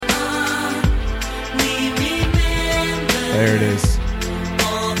it is.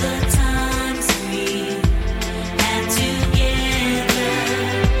 All the times we had together,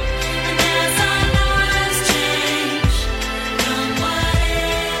 and as our lives change from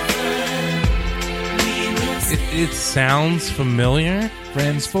whatever we will It sounds familiar.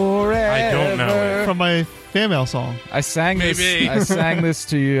 Friends forever. I don't know it. From my fan mail song. I sang Maybe. this. I sang this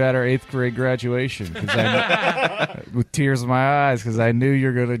to you at our 8th grade graduation with tears in my eyes because I knew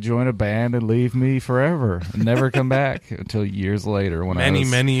you're going to join a band and leave me forever and never come back until years later.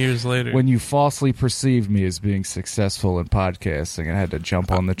 Many years later. When you falsely perceived me as being successful in podcasting and had to jump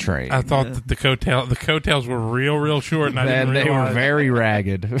on the train. I thought that the coattails were real short, and I didn't And they were realize. very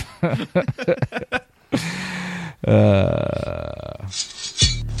ragged.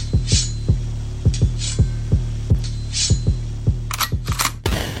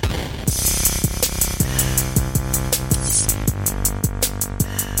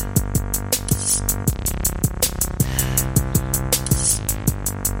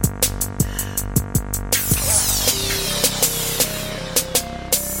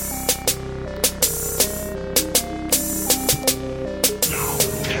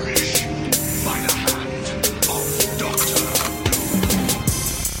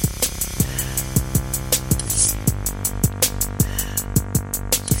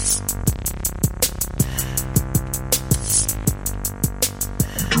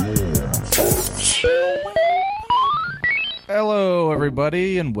 Hello,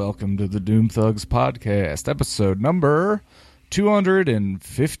 everybody, and welcome to the Doom Thugs podcast, episode number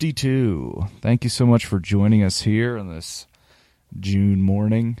 252. Thank you so much for joining us here on this June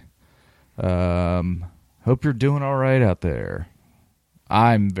morning. Hope you're doing all right out there.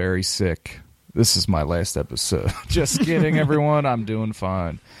 I'm very sick. This is my last episode. Just kidding, everyone. I'm doing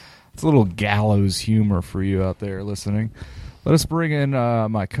fine. It's a little gallows humor for you out there listening. Let us bring in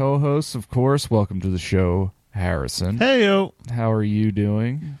my co-host, of course. Welcome to the show, Harrison. Hey, yo. How are you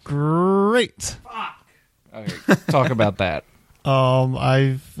doing? Great. Okay, talk about that.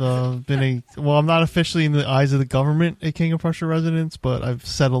 I've been I'm not officially in the eyes of the government a King of Prussia residence, but I've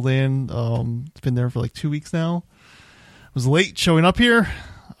settled in. It's been there for like 2 weeks now. I was late showing up here.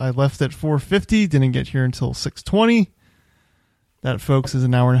 I left at 4:50, didn't get here until 6:20. That, folks, is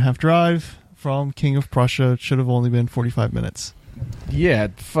an hour and a half drive from King of Prussia. It should have only been 45 minutes. Yeah,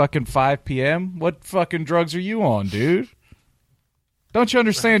 fucking 5 p.m.? What fucking drugs are you on, dude? Don't you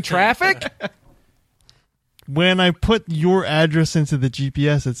understand traffic? When I put your address into the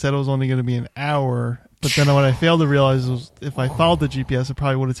GPS, it said it was only going to be an hour. But then what I failed to realize was if I followed the GPS, it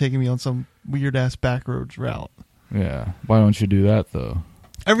probably would have taken me on some weird-ass backroads route. Yeah, why don't you do that, though?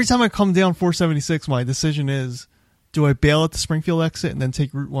 Every time I come down 476, my decision is, do I bail at the Springfield exit and then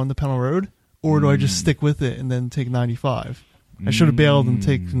take Route 1 to Pennell Road? Or do I just stick with it and then take 95? I should have bailed and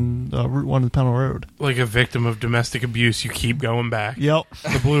taken Route 1 to Pennell Road. Like a victim of domestic abuse, you keep going back. Yep.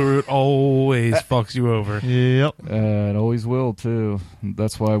 The blue route always fucks you over. Yep. It always will, too.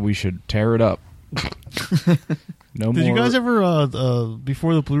 That's why we should tear it up. No Did more. you guys ever,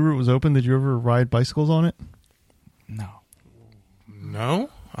 before the Blue Route was open, did you ever ride bicycles on it? No. No?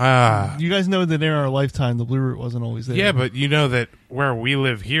 You guys know that in our lifetime, the Blue Route wasn't always there. Yeah, but you know that where we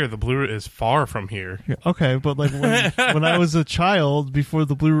live here, the blue route is far from here. Yeah, okay, but like when I was a child, before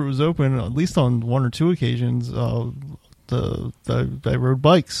the Blue Route was open, at least on one or two occasions, I rode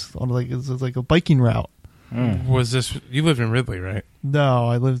bikes on it was like a biking route. Was this... You lived in Ridley, right? No,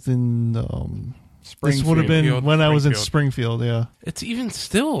 I lived in... this would have been when I was in Springfield, yeah. It's even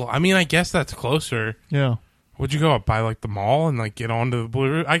still... I mean, I guess that's closer. Yeah. Would you go up by, like, the mall and, like, get onto the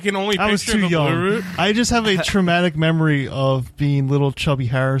blue route? I can only I was picture too the young. blue route. I just have a traumatic memory of being little chubby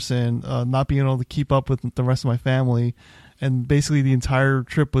Harrison, not being able to keep up with the rest of my family. And basically the entire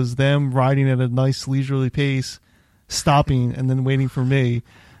trip was them riding at a nice leisurely pace, stopping, and then waiting for me.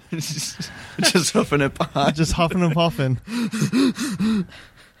 just huffing it behind. Just huffing and puffing.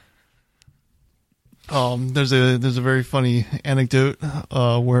 There's a very funny anecdote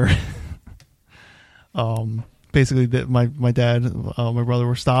where basically my dad, my brother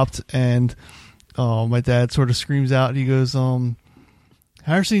were stopped, and my dad sort of screams out. He goes,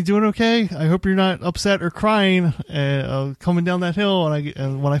 "Harrison, you doing okay? I hope you're not upset or crying coming down that hill."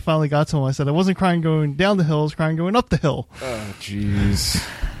 And when I finally got to him, I said, "I wasn't crying going down the hill. I was crying going up the hill." Oh, jeez.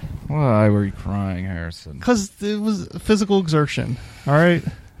 Why were you crying, Harrison? Because it was physical exertion. All right.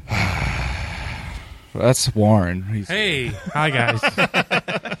 That's Warren. Hey, hi, guys.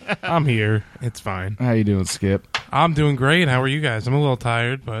 I'm here. It's fine. How you doing, Skip? I'm doing great. How are you guys? I'm a little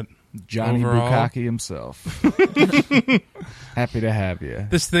tired, but Johnny overall, Bukkake himself. Happy to have you.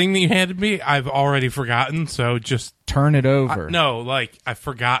 this thing that you handed me, I've already forgotten, so just... Turn it over. No, like, I've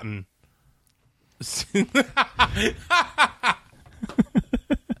forgotten.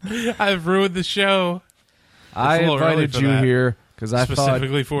 I've ruined the show. I a little early invited for you that. here because I thought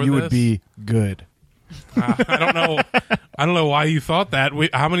Specifically for you would this? be good. I don't know. I don't know why you thought that.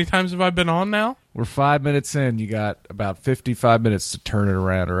 How many times have I been on now? We're 5 minutes in. You got about 55 minutes to turn it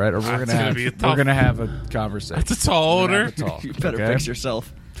around, all right? Or we're That's gonna gonna have be a tough- we're gonna have a conversation. That's a tall We're gonna order. have a talk, You better okay? fix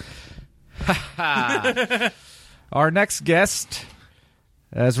yourself. Our next guest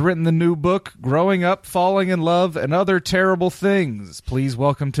has written the new book, Growing Up, Falling in Love, and Other Terrible Things. Please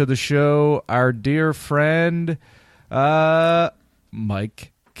welcome to the show our dear friend,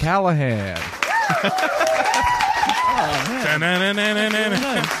 Mike Callahan.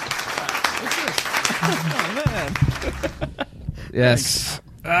 Yes.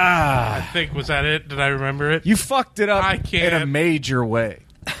 I think, was that it? Did I remember it? You fucked it up I in a can't. major way.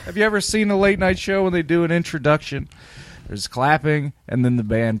 Have you ever seen a late night show when they do an introduction? There's clapping, and then the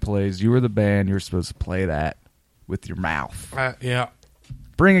band plays. You were the band. You're supposed to play that with your mouth. Yeah,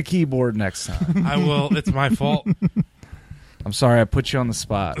 Bring a keyboard next time. I will. It's my fault. I'm sorry I put you on the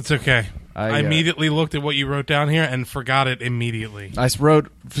spot. It's okay. I, I immediately looked at what you wrote down here and forgot it immediately. I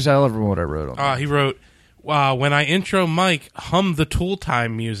wrote, tell everyone what I wrote on. He wrote, when I intro Mike, hum the Tool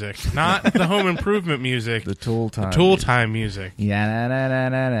Time music, not the Home Improvement music. The Tool Time. Tool Time music. Yeah.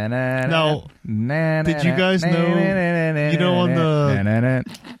 Now, did you guys know- you know on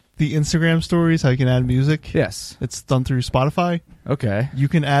the Instagram stories how you can add music? Yes. It's done through Spotify. Okay. You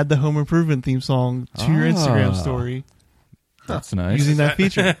can add the Home Improvement theme song to your Instagram story That's nice. using that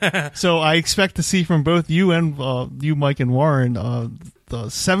feature. So I expect to see from both you and you, Mike and Warren, the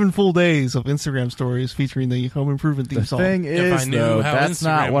 7 full days of Instagram stories featuring the Home Improvement theme The song. thing If I is, knew though, how that's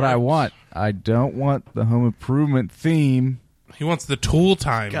not Instagram what I works. want. I don't want the Home Improvement theme. He wants the Tool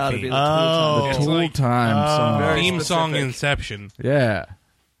Time Gotta theme. be the Oh. Tool It's Time. Tool like- Time song. Very Theme song specific. Inception. Yeah.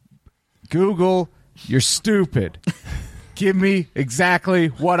 Google, you're stupid. Give me exactly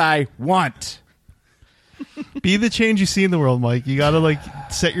what I want. Be the change you see in the world, Mike. You gotta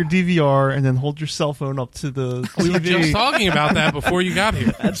set your DVR and then hold your cell phone up to the We were just TV. talking about that before you got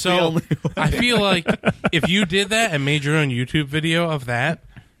here. the So only I feel like if you did that and made your own YouTube video of that,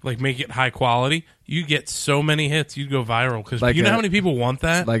 like make it high quality, you get so many hits, you'd go viral. Because Like you know a- how many people want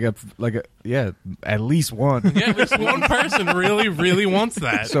that? Yeah, at least one. Yeah, at least one person really, really wants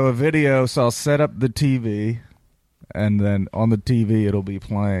that. So a video, so I'll set up the TV, and then on the TV it'll be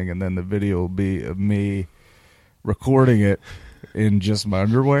playing, and then the video will be of me recording it in just my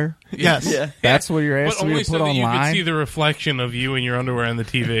underwear. Yes. Yeah. That's what you're But asking me only to so put that you could online? see the reflection of you in your underwear on the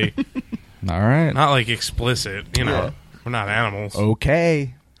TV. All right. Not like explicit, you know. Yeah. We're not animals.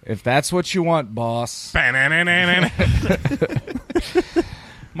 Okay. If that's what you want, boss. Mike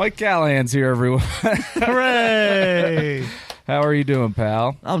Callahan's here, everyone. Hooray! How are you doing,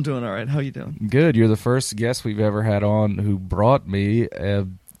 pal? I'm doing all right. How you doing? Good. You're the first guest we've ever had on who brought me a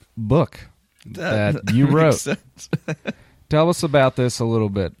book that you makes wrote. sense. Tell us about this a little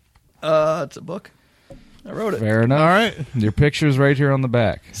bit. It's a book. I wrote it. Fair enough. All right. Your picture's right here on the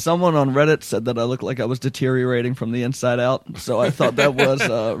back. Someone on Reddit said that I looked like I was deteriorating from the inside out, so I thought that was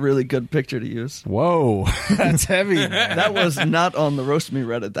a really good picture to use. Whoa, that's heavy. Man. That was not on the Roast Me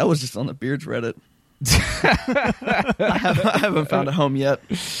Reddit. That was just on the Beards Reddit. I haven't found a home yet.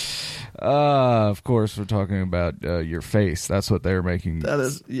 Of course, we're talking about your face. That's what they're making. That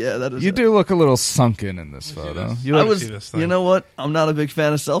is. You it. do look a little sunken in this photo. You I look, was. see this thing. You know what? I'm not a big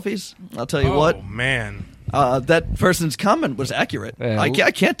fan of selfies. I'll tell you what. Oh, man. That person's comment was accurate. Yeah.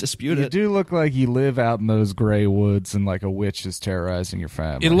 I can't dispute you it. do look like you live out in those gray woods and like a witch is terrorizing your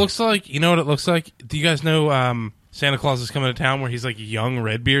family. It looks like, you know what it looks like? Do you guys know Santa Claus is coming to town where he's like a young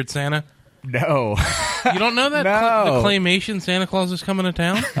Redbeard Santa? no. You don't know that? No. The claymation Santa Claus is coming to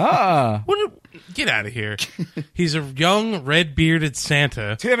town? Ah, Get out of here. He's a young red-bearded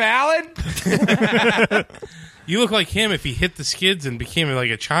Santa. Tim Allen. You look like him if he hit the skids and became like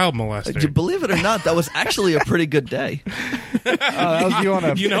a child molester. Believe it or not, that was actually a pretty good day. That was you on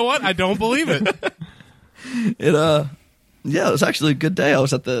a. You know what? I don't believe it. It it was actually a good day. I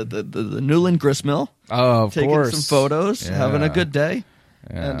was at the Newland Grist Mill, Oh, of taking course. some photos, Yeah. having a good day,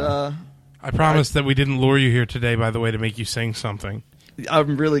 Yeah. and I promise that we didn't lure you here today, by the way, to make you sing something.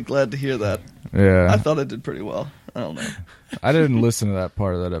 I'm really glad to hear that. Yeah. I thought I did pretty well. I don't know. I didn't listen to that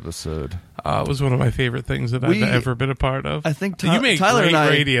part of that episode. It was one of my favorite things that We- I've ever been a part of. I think you made Tyler great and I-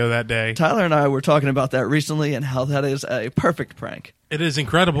 radio that day. Tyler and I were talking about that recently, and how that is a perfect prank. It is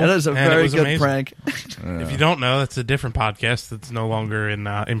incredible. That is a and it very was good amazing. prank. If you don't know, that's a different podcast that's no longer in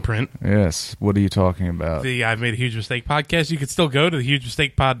print. Yes. What are you talking about? The I've Made a Huge Mistake podcast. You could still go to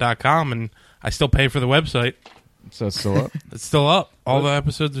thehugemistakepod.com, and I still pay for the website. So it's still up. It's still up. All the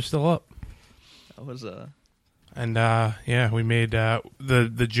episodes are still up. That was And we made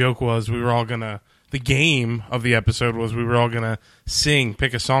the joke was we were all gonna. The game of the episode was we were all gonna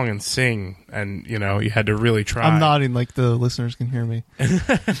pick a song and sing, and you had to really try. I'm nodding like the listeners can hear me.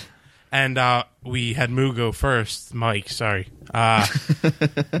 And we had Moo go first, Mike. Sorry.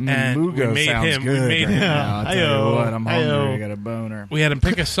 And Mugo we made sounds him. good. We made right him. now. I'll tell you Hi-yo. what, I'm hungry. Hi-yo. I got a boner. We had him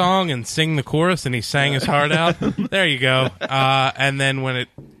pick a song and sing the chorus, and he sang his heart out. There you go. And then when it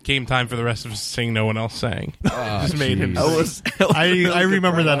came time for the rest of us to sing, no one else sang. Just made him. jeez. Sing. I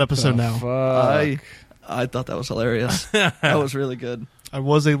remember that episode now. Fuck. I thought that was hilarious. That was really good. I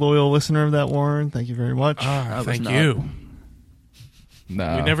was a loyal listener of that, Warren. Thank you very much. was Thank not. you.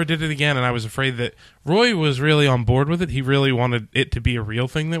 No. We never did it again, and I was afraid that Roy was really on board with it. He really wanted it to be a real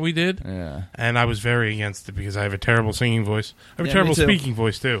thing that we did, Yeah. and I was very against it because I have a terrible singing voice. I have a Yeah, terrible me too. speaking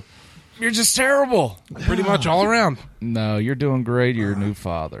voice, too. You're just terrible. Pretty much all around. No, you're doing great. You're a new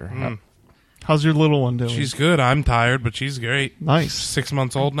father. How's your little one doing? She's good. I'm tired, but she's great. nice. 6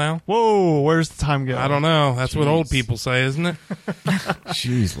 months old now. Whoa, where's the time go? I don't know. That's what old Jeez. people say, isn't it?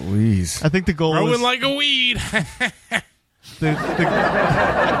 Jeez Louise. I think the goal Growing is like a weed.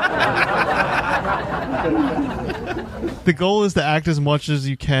 the goal is to act as much as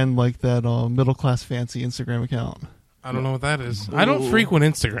you can like that middle class fancy Instagram account. I don't know what that is. I don't frequent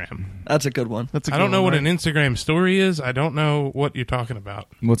Instagram. That's a good one. That's a I don't good know one, what right? an Instagram story is. I don't know what you're talking about.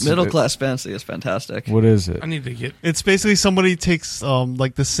 What's Middle it? class fancy is fantastic. What is it? I need to get. It's basically somebody takes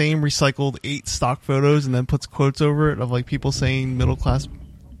like the same recycled 8 stock photos and then puts quotes over it of like people saying middle class.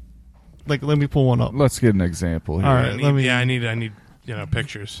 Like, let me pull one up. Let's get an example here. All I right, need, let me. I need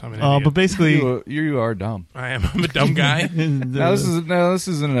pictures. I'm an idiot. But basically, You are dumb. I'm a dumb guy. This is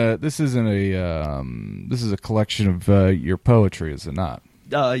a collection of your poetry, is it not?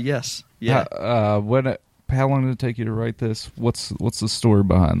 Yes. Yeah. How long did it take you to write this? What's the story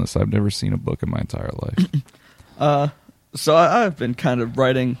behind this? I've never seen a book in my entire life. So I've been kind of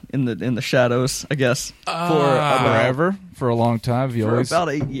writing in the shadows, I guess, For a long time. Have you for always? about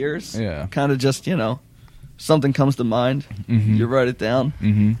 8 years. Yeah. Kind of just something comes to mind, you write it down,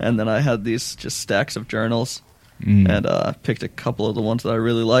 and then I had these just stacks of journals, and picked a couple of the ones that I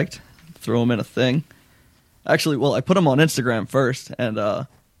really liked, threw them in a thing. Actually, well, I put them on Instagram first, and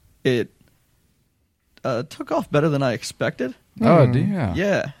it took off better than I expected. Oh, yeah.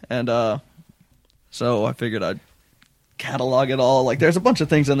 Yeah, and so I figured I'd catalog it all. Like, there's a bunch of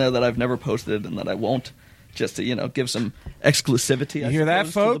things in there that I've never posted and that I won't, just to give some exclusivity. You I hear that,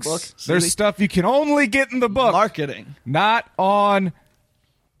 suppose, to the folks? book. There's See? stuff you can only get in the book, Marketing not on.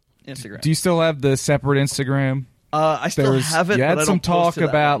 Instagram. Do you still have the separate Instagram? I still have it. You but had I some don't post talk to that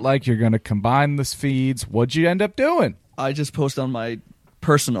about one. like you're going to combine the feeds. What'd you end up doing? I just post on my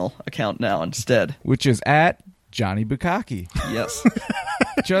personal account now instead. Which is at Johnny Bukaki. Yes.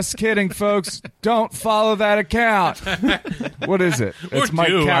 Just kidding, folks. Don't follow that account. What is it? Or It's Mike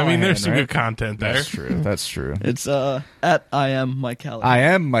do. I mean, Callahan, there's some right? good content there. That's true. That's true. It's at I am Mike Callahan. I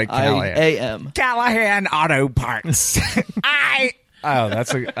am Mike Callahan. I am. Callahan Auto Parts. I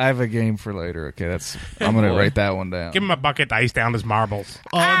have a game for later. Okay, I'm gonna write that one down. Give him a bucket ice down his marbles.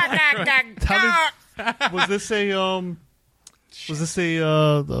 was this a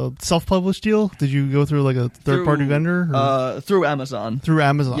self-published deal? Did you go through like a third-party vendor or Through Amazon. through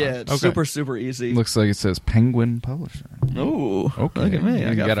Amazon? Yeah, it's Okay. super easy. Looks like it says Penguin Publisher. Ooh, Okay, look at me. I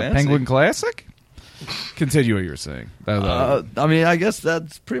you got a fancy. Penguin Classic. Continue what you were saying. I mean, I guess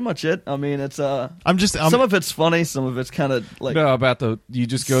that's pretty much it. I mean, it's I'm some of it's funny, some of it's kind of like no, about you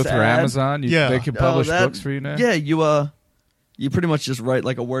just go through sad. Amazon. Yeah. They can publish that- books for you now. Yeah, you pretty much just write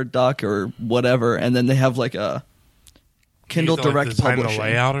like a Word doc or whatever, and then they have like a Kindle You used to, like, Direct design Publishing. the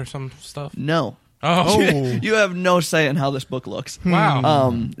layout or some stuff. No, Oh, you have no say in how this book looks.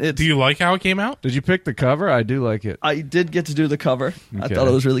 wow. It's, Do you like how it came out? Did you pick the cover? I do like it. I did get to do the cover. I Okay. thought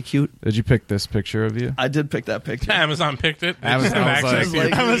it was really cute. Did you pick this picture of you? I did pick that picture. Amazon picked it. They Amazon just have was access like- to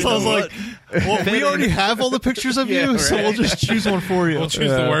it. Amazon's you know like, well, we already have all the pictures of Yeah, you, so right. we'll just choose one for you. We'll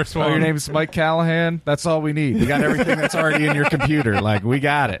choose the worst Oh, one. your name's Mike Callahan. That's all we need. We got everything that's already in your computer. Like we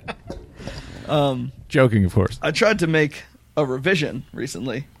got it. Joking, of course. I tried to make a revision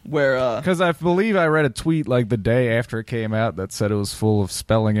recently where Because I believe I read a tweet like the day after it came out that said it was full of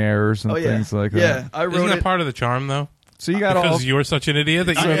spelling errors and things like that. Yeah, I Isn't wrote that it. part of the charm, though? So you got all. Because you're such an idiot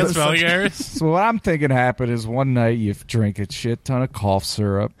that you I had am spelling such- errors? So what I'm thinking happened is one night you drink a shit ton of cough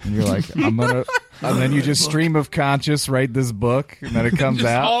syrup and you're like, I'm gonna, and then you just stream of conscious write this book and then it comes Just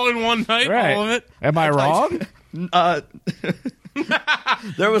out. all in one night, Right. all of it? Am I wrong?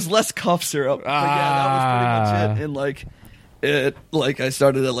 There was less cough syrup. But yeah, that was pretty much it. And I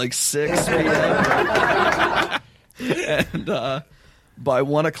started at like 6 p.m. and by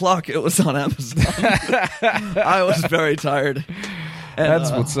 1 o'clock, it was on Amazon. I was very tired. And,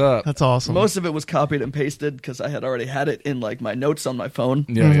 That's what's up. That's awesome. most of it was copied and pasted because I had already had it in like my notes on my phone.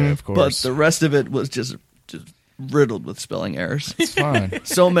 Yeah, yeah, of But course. the rest of it was just riddled with spelling errors. It's fine.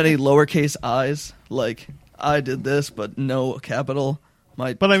 So many lowercase i's. Like I did this, but no capital.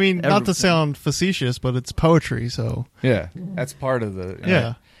 But I mean, not to sound facetious, but it's poetry, so Yeah, that's part of the.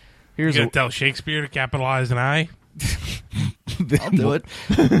 yeah. Here's You a, gonna tell Shakespeare to capitalize an I? I'll do it.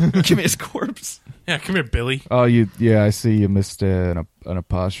 Give me his corpse. Yeah, come here, Billy. Oh, yeah, I see you missed an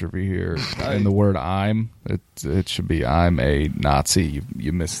apostrophe here in the word "I'm." It should be "I'm a Nazi."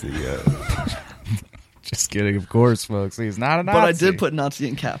 You missed the. Just kidding, of course, folks. He's not a Nazi. But I did put Nazi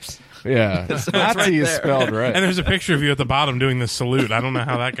in caps. Yeah, Nazi is there. spelled right. And there's a picture of you at the bottom doing the salute. I don't know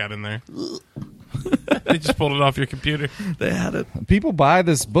how that got in there. They just pulled it off your computer. They had it. People buy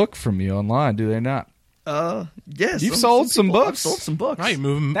this book from you online, do they not? Yes. You've sold some people- I've books. sold some books. Right,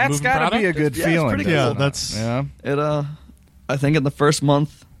 moving. That's moving got to be a product. good Yeah, it's feeling. pretty doesn't cool. it? That's- yeah. It I think in the first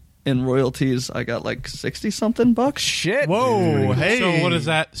month in royalties I got like 60 something bucks. Shit. Whoa, dude. hey. So what is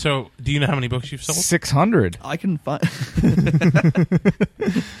that? So do you know how many books you've sold? 600. I can find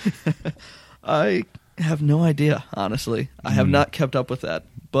I have no idea, honestly. I have not kept up with that.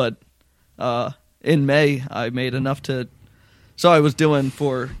 But in May I made enough to so I was doing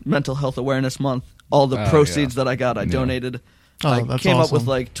for Mental Health Awareness Month, all the Oh, proceeds yeah. that I got I Yeah. donated. Oh, I that's came up with awesome.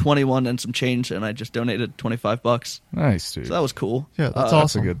 like 21 and some change and I just donated $25. Nice, dude. So that was cool. Yeah, that's That's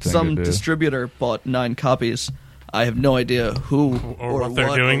awesome. a good thing Some to do. distributor bought 9 copies. I have no idea who Or or what they're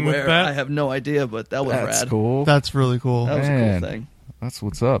what doing or with where. that? I have no idea, but that was That's rad. cool. That's really cool. That was a Man. cool thing. That's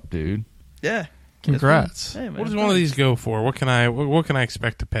what's up, dude. Yeah. Congrats. Hey, man, What does one of these go for? What can I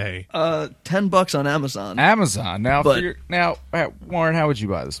expect to pay? $10 on Amazon. Amazon. Now, But- Warren, how would you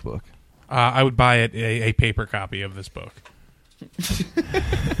buy this book? I would buy it a paper copy of this book.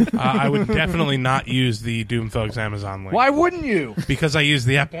 I would definitely not use the Doom Thugs Amazon link. Why wouldn't you? Because I use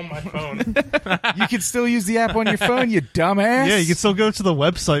the app on my phone. You can still use the app on your phone, you dumbass. Yeah, you can still go to the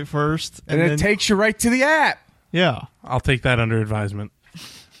website first, and then it takes you right to the app. yeah. I'll take that under advisement.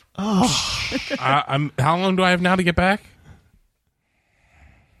 Oh, I'm. How long do I have now to get back?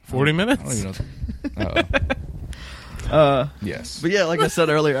 40 I don't minutes? even know. Oh. Yes. But yeah, like I said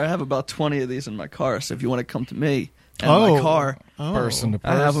earlier, I have about 20 of these in my car. So if you want to come to me and Oh. my car, Person to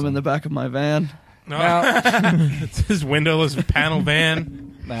person. I have them in the back of my van. Now, It's his windowless panel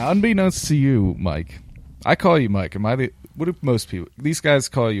van. now, unbeknownst to you, Mike, I call you Mike. Am I the? What do most people? These guys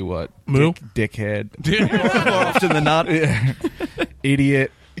call you what? Moo? Dickhead. More often than not,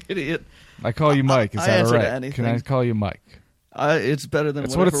 Idiot. idiot. I call you Mike. Is I that all answer to right? anything. Can I call you Mike? It's better than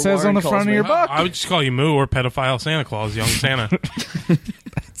That's what it whatever says on Warren the calls front of me. your book. I would just call you Moo or pedophile Santa Claus, young Santa.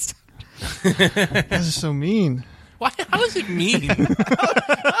 you guys are so mean. Why? How is it mean?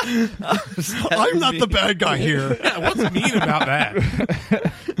 I'm not the bad guy here. Yeah, what's mean about that?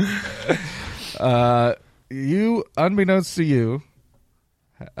 You, unbeknownst to you,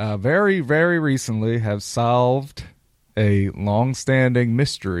 very, very recently have solved a long-standing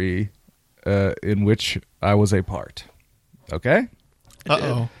mystery in which I was a part. Okay?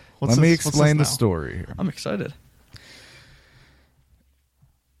 Uh-oh. Let me explain the story here. I'm excited.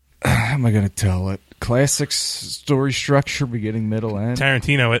 How am I going to tell it? Classic story structure, beginning, middle, end.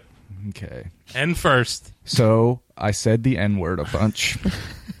 Tarantino it. Okay. End first. So I said the N-word a bunch.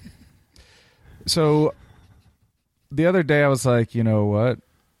 So the other day I was like, you know what?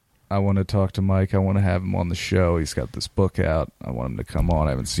 I want to talk to Mike. I want to have him on the show. He's got this book out. I want him to come on.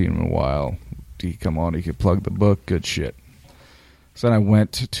 I haven't seen him in a while. He come on. He could plug the book. Good shit. So then I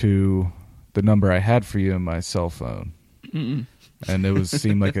went to the number I had for you in my cell phone, and it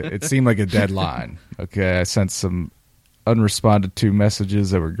seemed like a dead line. Okay, I sent some unresponded to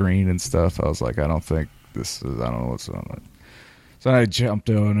messages that were green and stuff. I was like, I don't know what's on it. So I jumped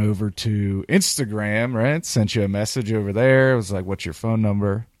on over to Instagram, right? Sent you a message over there. It was like, what's your phone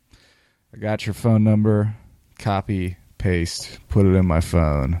number? I got your phone number, copy, paste, put it in my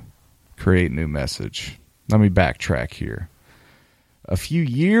phone, create new message. Let me backtrack here. A few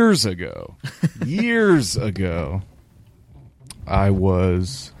years ago, I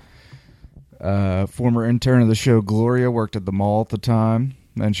was a former intern of the show Gloria, worked at the mall at the time,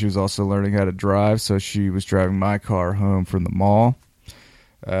 and she was also learning how to drive, so she was driving my car home from the mall.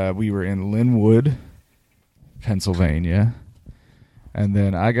 We were in Linwood, Pennsylvania, and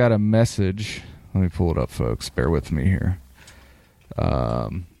then I got a message. Let me pull it up, folks. Bear with me here.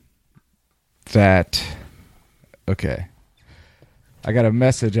 I got a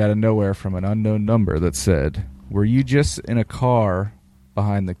message out of nowhere from an unknown number that said, "Were you just in a car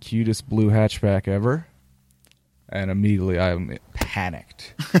behind the cutest blue hatchback ever?" And immediately I'm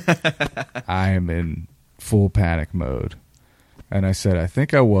panicked. I am in full panic mode. And I said, I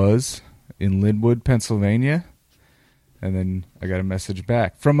think I was in Linwood, Pennsylvania. And then I got a message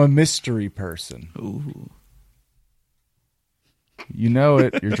back from a mystery person. Ooh. You know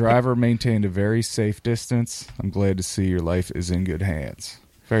it. Your driver maintained a very safe distance. I'm glad to see your life is in good hands.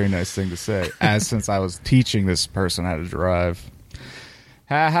 Very nice thing to say. As since I was teaching this person how to drive.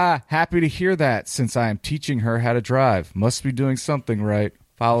 Happy to hear that since I am teaching her how to drive. Must be doing something right.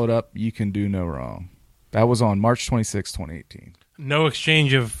 Followed up, you can do no wrong. That was on March 26, 2018. No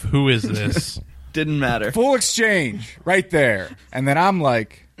exchange of who is this. Didn't matter. Full exchange right there. And then I'm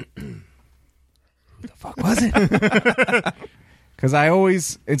like, who the fuck was it? Because I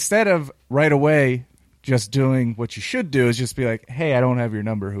always, instead of right away just doing what you should do, is just be like, hey, I don't have your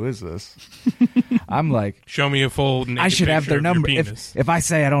number. Who is this? I'm like, Show me a full naked I should have picture their of your number. penis. If I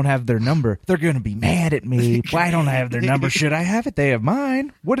say I don't have their number, they're going to be mad at me. Why don't I have their number? Should I have it? They have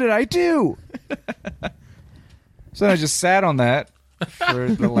mine. What did I do? So I just sat on that for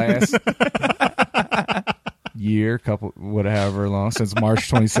the last year, whatever long, since March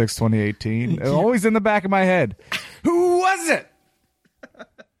 26, 2018. It's always in the back of my head. Who was it?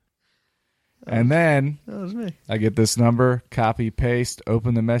 And then That was me. I get this number, copy, paste,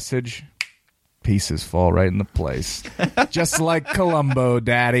 open the message. Pieces fall right into place. Just like Columbo,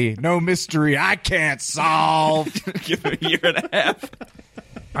 Daddy. No mystery I can't solve. Give it a year and a half.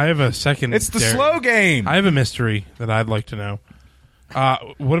 I have a second. It's the slow game. I have a mystery that I'd like to know.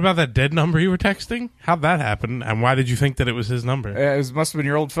 What about that dead number you were texting? How'd that happen? And why did you think that it was his number? It must have been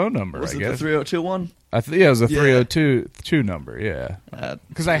your old phone number, Was I it guess. the 302 one? Yeah, it was a Yeah. 302 number, yeah.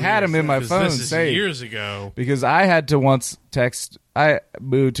 Because I had him in my 'Cause phone this is saved. years ago. Because I had to once text, I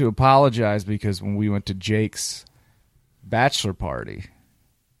moved to apologize because when we went to Jake's bachelor party,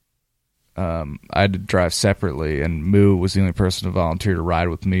 I had to drive separately, and Moo was the only person to volunteer to ride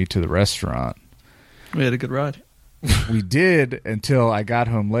with me to the restaurant. We had a good ride. We did until I got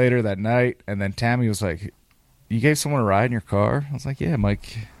home later that night, and then Tammy was like, you gave someone a ride in your car? I was like, yeah,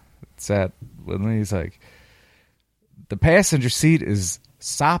 Mike sat with me. He's like, the passenger seat is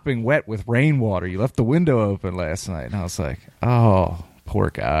sopping wet with rainwater. You left the window open last night. And I was like, oh, poor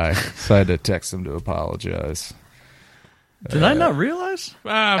guy. So I had to text him to apologize. Did I not realize?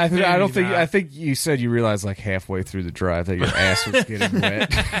 I think you said you realized like halfway through the drive that your ass was getting wet.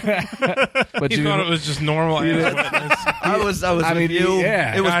 But He thought it was just normal ass wetness. I was with mean, you.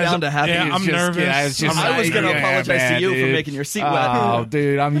 yeah. It was Guys, bound to happen. yeah, I'm nervous. I was just I was like, going to yeah, apologize man, to you for dude. making your seat Oh, wet.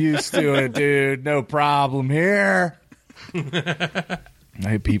 dude, I'm used to it, dude. No problem here. I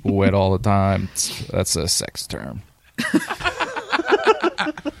hate people wet all the time. That's a sex term.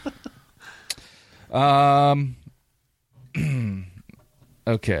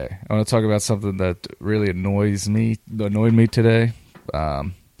 Okay, I want to talk about something that really annoyed me today.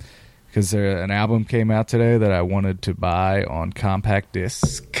 Because an album came out today that I wanted to buy on compact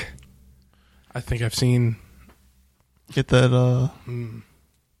disc. I think I've seen. Get that.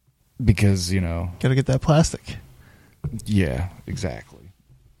 Because, you know, Gotta get that plastic. yeah, exactly.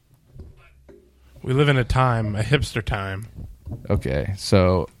 We live in a hipster time. Okay,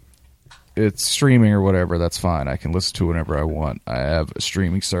 so it's streaming or whatever, that's fine. I can listen to it whenever I want. I have a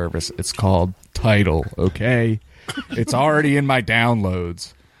streaming service. It's called Tidal, okay? It's already in my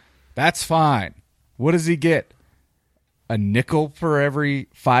downloads. That's fine. What does he get? A nickel for every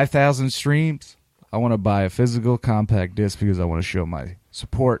 5,000 streams? I want to buy a physical compact disc because I want to show my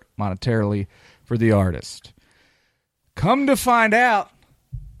support monetarily for the artist. Come to find out,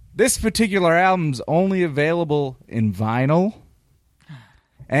 this particular album's only available in vinyl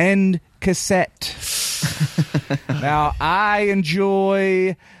and cassette. Now, I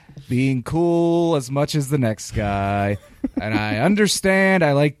enjoy being cool as much as the next guy, and I understand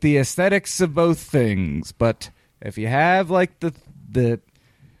I like the aesthetics of both things, but if you have like the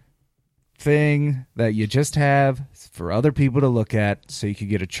thing that you just have for other people to look at so you can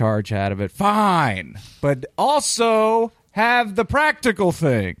get a charge out of it, fine. But also have the practical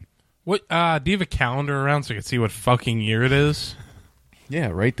thing. What? Do you have a calendar around so I can see what fucking year it is? Yeah,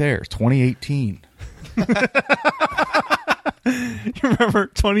 right there. 2018. You remember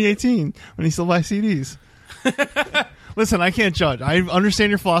 2018 when he still buy CDs? Listen, I can't judge. I understand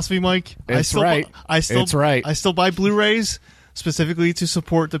your philosophy, Mike. It's right. It's right. I still buy Blu-rays specifically to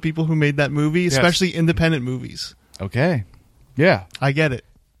support the people who made that movie, especially independent movies. Okay. Yeah. I get it.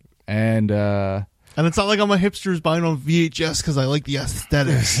 And it's not like I'm a hipster who's buying on VHS because I like the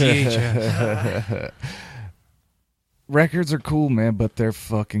aesthetics. records are cool, man, but they're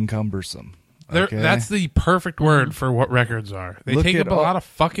fucking cumbersome. Okay? That's the perfect word for what records are. They Look take at up a all- lot of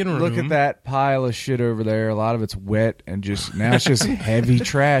fucking room. Look at that pile of shit over there. A lot of it's wet and just now it's just heavy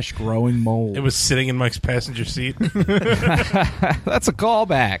trash growing mold. It was sitting in Mike's passenger seat. That's a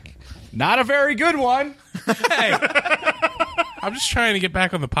callback. Not a very good one. Hey, I'm just trying to get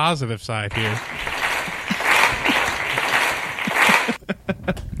back on the positive side here.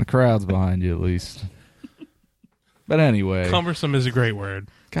 The crowd's behind you at least. But anyway, Cumbersome is a great word.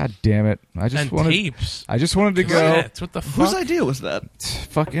 God damn it! I just And wanted. tapes. I just wanted to go. Cassettes, what the Whose fuck? idea was that?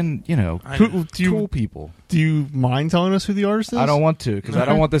 Fucking, I know. Do you cool people. do you mind telling us who the artist is? I don't want to because I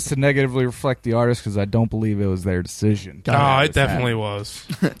don't want this to negatively reflect the artist because I don't believe it was their decision. Oh, it definitely was.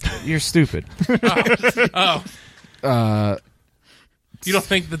 You're stupid. Oh, you don't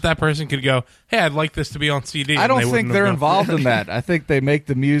think that person could go, hey, I'd like this to be on CD? I and don't they think wouldn't have they're gone- involved in that. I think they make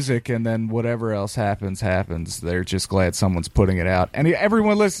the music and then whatever else happens. They're just glad someone's putting it out. And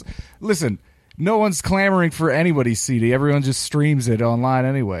everyone listen, no one's clamoring for anybody's CD. Everyone just streams it online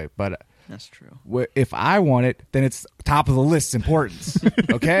anyway. But That's true. if I want it, then it's top of the list importance.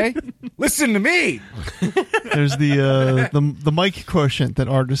 Okay? Listen to me. There's the mic quotient that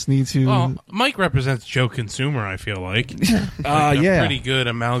artists need to. Well, Mike represents Joe Consumer, I feel like. A Yeah. pretty good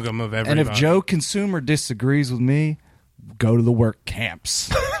amalgam of And everybody. if Joe Consumer disagrees with me, go to the work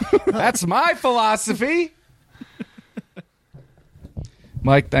camps. That's my philosophy.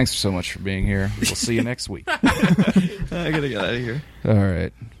 Mike, thanks so much for being here. We'll see you next week. I gotta get out of here. All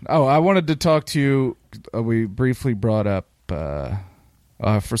right. Oh, I wanted to talk to you. We briefly brought up,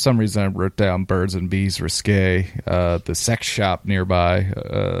 for some reason, I wrote down Birds and Bees Risque, the sex shop nearby.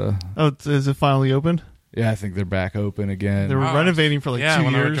 Is it finally open? Yeah, I think they're back open again. They were Oh, renovating for like 2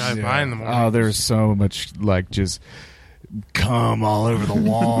 when I would years. drive by in the morning. Oh, there's so much, like, just cum all over the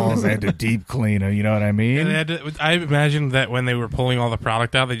walls. They had to deep clean it. You know what I mean? And they had to, I imagine that when they were pulling all the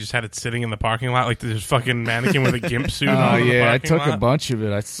product out, they just had it sitting in the parking lot, like there's fucking mannequin with a gimp suit Oh on. in the yeah, I parking took a lot. bunch of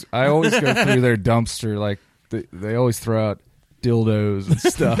it. I always go through their dumpster. Like they always throw out dildos and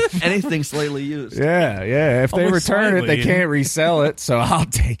stuff. Anything slightly used. Yeah. If they Only return it, they slightly. can't resell it, so I'll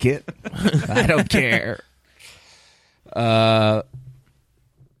take it. I don't care.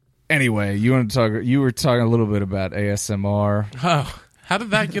 Anyway, you want to talk? You were talking a little bit about ASMR. Oh, how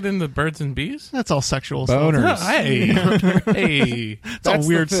did that get into Birds and Bees? That's all sexual Boners. stuff. Hey. It's all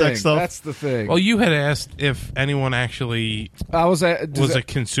weird the thing. sex stuff. That's the thing. Well, you had asked if anyone actually I was at. was a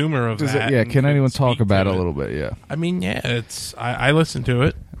consumer of that. Yeah, and can could anyone talk speak about to it a little bit? Yeah. I mean, yeah, it's. I listen to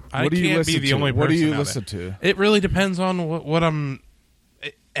it. I What do you can't listen be the to? only person. What do you out listen there. to? It really depends on what I'm.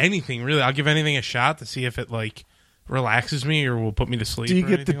 Anything really. I'll give anything a shot to see if it like relaxes me or will put me to sleep. Do you or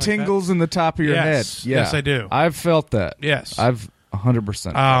get the anything like that. tingles in the top of your Yes. head? Yeah. Yes, I do. I've felt that. Yes. I've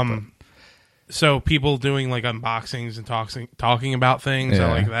 100%. So people doing like unboxings and talking about things, Yeah.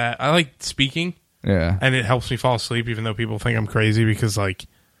 I like that. I like speaking, Yeah. and it helps me fall asleep, even though people think I'm crazy because like,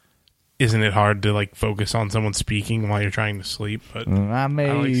 isn't it hard to like focus on someone speaking while you're trying to sleep? But I may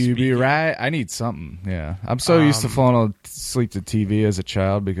I like be speaking. right. I need something. Yeah. I'm so used to falling asleep to TV as a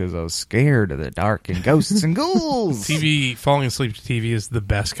child because I was scared of the dark and ghosts and ghouls. falling asleep to TV is the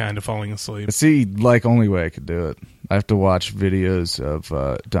best kind of falling asleep. See, like, only way I could do it. I have to watch videos of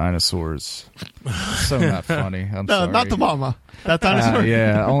dinosaurs. So not funny. I'm No, sorry. not the mama. That dinosaur.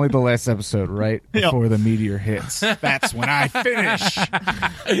 Yeah, only the last episode, right Yep. before the meteor hits. That's when I finish.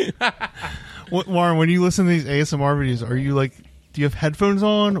 Warren, when you listen to these ASMR videos, are you like, do you have headphones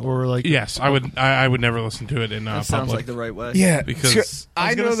on or like? Yes, I would. I would never listen to it in That sounds public. like the right way. Yeah, Because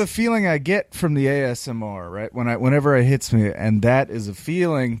I know the feeling I get from the ASMR, right? Whenever it hits me, and that is a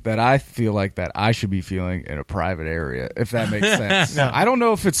feeling that I feel like that I should be feeling in a private area, if that makes sense. Yeah. I don't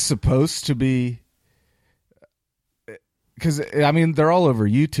know if it's supposed to be, because I mean they're all over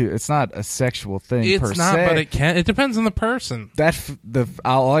YouTube. It's not a sexual thing per it's not, se. but it can. It depends on the person.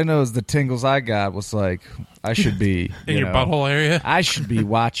 All I know is the tingles I got was like I should be In you your know, butthole area. I should be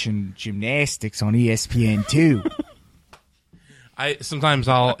watching gymnastics on ESPN too. Sometimes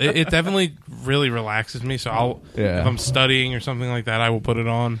it definitely really relaxes me. So Yeah. if I'm studying or something like that, I will put it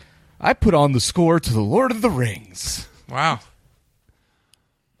on. I put on the score to the Lord of the Rings. Wow,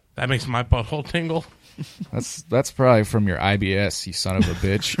 that makes my butthole tingle. That's probably from your IBS, you son of a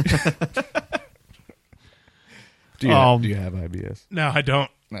bitch. Do you have IBS? No, I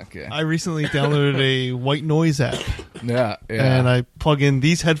don't. Okay. I recently downloaded a white noise app, Yeah. and I plug in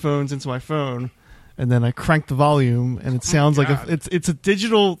these headphones into my phone, and then I crank the volume, and it sounds like God. it's a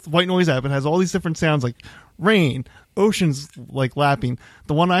digital white noise app. It has all these different sounds like rain, oceans like lapping.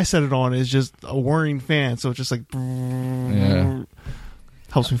 The one I set it on is just a whirring fan, so it's just like. Yeah.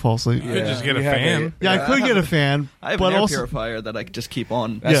 Helps me fall asleep. You could just get a we have fan. Yeah, I could get a fan, I have but an air also purifier that I could just keep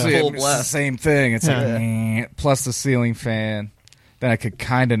on That's Yeah. full it's the blast. same thing. It's Yeah. like plus the ceiling fan. Then I could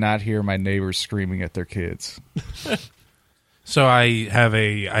kind of not hear my neighbors screaming at their kids. So I have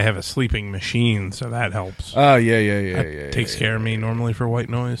a sleeping machine, so that helps. Oh yeah. That takes care of me normally for white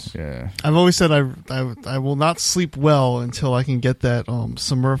noise. Yeah. I've always said I will not sleep well until I can get that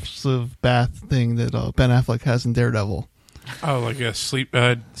submersive bath thing that Ben Affleck has in Daredevil. Oh, like a sleep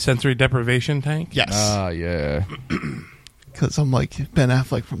sensory deprivation tank? Yes, Ah, yeah. because I'm like Ben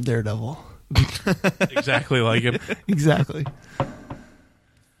Affleck from Daredevil. Exactly like it. Exactly.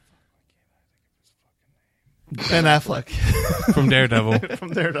 Ben Affleck From Daredevil.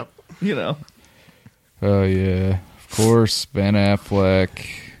 from Daredevil. You know, Oh yeah. Of course, Ben Affleck.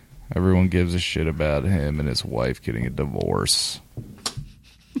 Everyone gives a shit about him and his wife getting a divorce.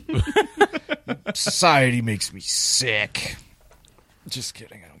 Society makes me sick. Just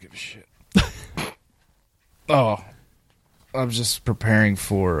kidding. I don't give a shit. Oh, I'm just preparing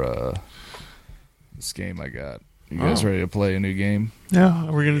for this game I got. You guys ready to play a new game? Yeah,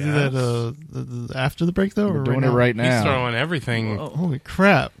 we're gonna do Yes. that after the break though. We're or doing right it now? right He's now. throwing everything. Holy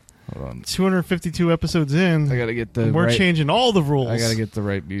crap! Hold on. 252 episodes in. I gotta get the and we're right, changing all the rules. I gotta get the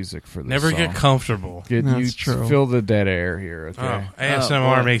right music for this. Never song. get comfortable. Get That's you true. fill the dead air here. Okay. Oh,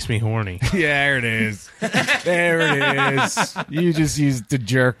 ASMR boy. makes me horny. Yeah, there it is. There it is. You just used to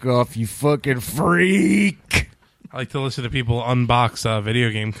jerk off, you fucking freak. I like to listen to people unbox video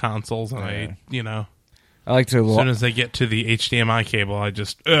game consoles, and Yeah. I like as soon to. as they get to the HDMI cable, I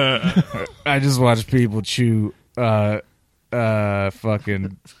just I just watch people chew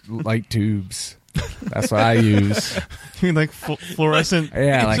fucking light tubes. That's what I use. You mean like fluorescent?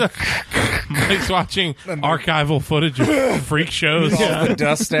 Yeah, like Mike's watching archival footage of freak shows. all the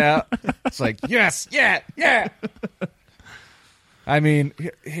dust out. It's like yes, yeah. I mean,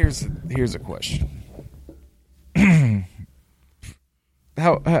 here's a question.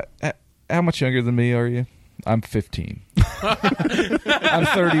 How much younger than me are you? I'm 15. I'm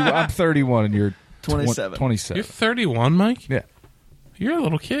 30. I'm 31, and you're 27. 27. You're 31, Mike? Yeah, You're a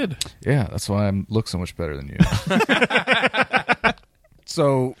little kid. yeah. That's why I look so much better than you.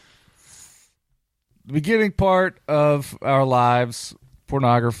 So, the beginning part of our lives,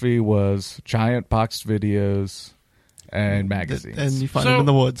 pornography was giant boxed videos and magazines. And you find them in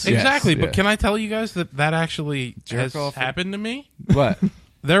the woods. Yes, Exactly, yeah. but can I tell you guys that actually Jerk has off. happened to me? What?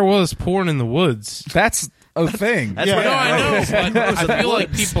 There was porn in the woods. That's a thing. That's Yeah. what No, I know, but I feel like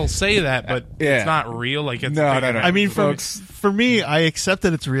woods. people say that, but Yeah. it's not real. Like it's No, a thing. no. I mean, Folks. for me, I accept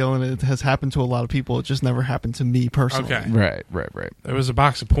that it's real and it has happened to a lot of people. It just never happened to me personally. Okay. Right. There was a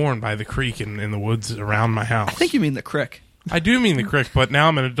box of porn by the creek in the woods around my house. I think you mean the crick. I do mean the crick, but now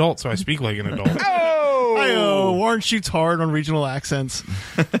I'm an adult, so I speak like an adult. Oh! Hi-oh, Warren shoots hard on regional accents.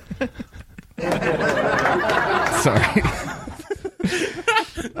 Sorry.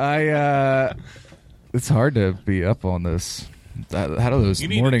 It's hard to be up on this. How do those You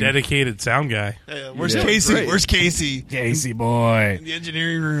need morning a dedicated sound guy. Where's Yeah, Casey? great. Where's Casey? Casey boy? In the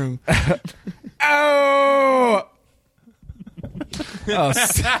engineering room. Oh.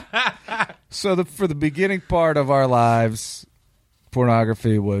 So for the beginning part of our lives,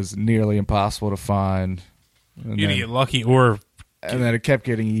 pornography was nearly impossible to find. And You then, need to get lucky or and then it kept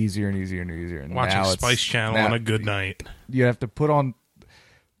getting easier and easier and easier. And watching now it's- Spice Channel now on a good night. You have to put on,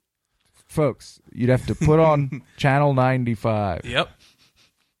 folks. You'd have to put on Channel 95, Yep.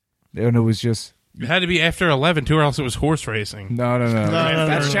 and it was just It had to be after 11 too, or else it was horse racing. no.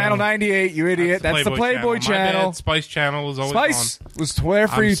 That's no. Channel 98. You idiot. That's the Playboy My channel. bad. Spice Channel was always Spice was there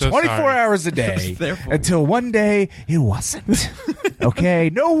for I'm you so 24 sorry. hours a day there for until one day it wasn't. Okay,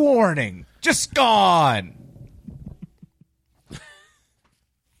 no warning, just gone.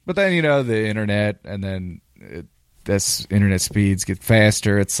 But then the internet, and then this internet speeds get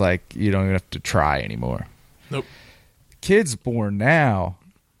faster. It's like you don't even have to try anymore. Nope. Kids born now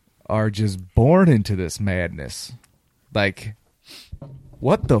are just born into this madness. Like,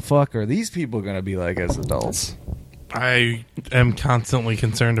 what the fuck are these people going to be like as adults? I am constantly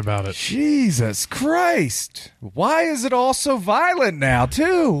concerned about it. Jesus Christ. Why is it all so violent now,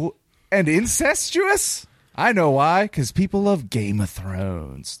 too? And incestuous? I know why. Because people love Game of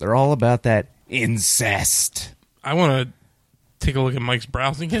Thrones. They're all about that incest. I want to take a look at Mike's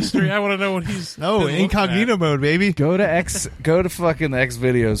browsing history. I want to know what he's No, been looking incognito at. mode, baby. Go to fucking the X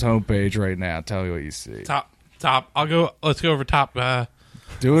Videos homepage right now. Tell me what you see. Top. Let's go over top.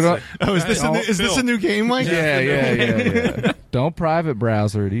 Do it on. Oh, is this Phil. a new game, Mike? Yeah. Don't private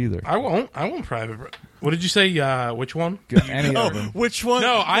browser it either. I won't private. What did you say? Which one? Any of them. Which one?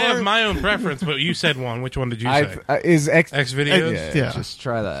 No, I have Warren? my own preference, but you said one. Which one did you say? Is X X videos. Yeah, just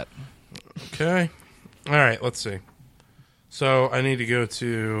try that. Okay. All right. Let's see. So I need to go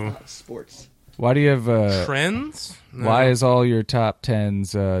to Sports. Why do you have trends. No. Why is all your top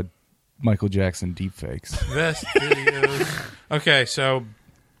 10s Michael Jackson deepfakes? Best videos? Okay, so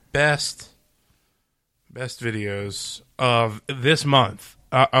best videos of this month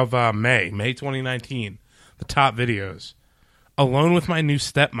of May 2019. The top videos: Alone with My New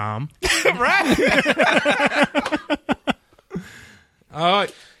Stepmom.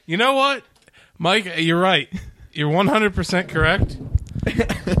 Right. You know what, Mike? You're right. You're 100% correct.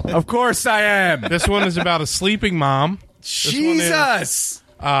 Of course I am. This one is about a sleeping mom. This one is, Jesus,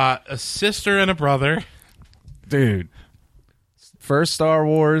 a sister and a brother. dude. First Star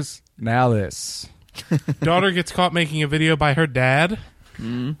Wars, now this. Daughter gets caught making a video by her dad.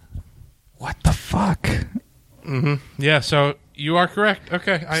 What the fuck? Yeah, so you are correct.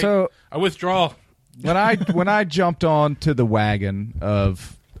 Okay, I withdraw. when I jumped on to the wagon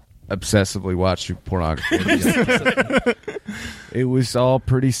of obsessively watching pornography, it was all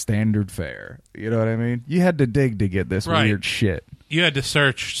pretty standard fare. You know what I mean? You had to dig to get this Right. weird shit. You had to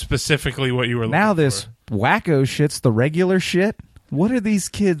search specifically what you were looking Now for. this wacko shit's the regular shit. What are these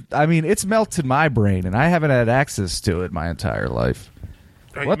kids? I mean, it's melted my brain, and I haven't had access to it my entire life.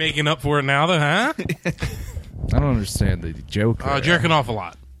 Are you what? making up for it now, though, huh? I don't understand the joke. there. Jerking off a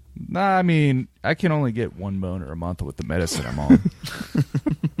lot. Nah, I mean, I can only get one boner a month with the medicine I'm on.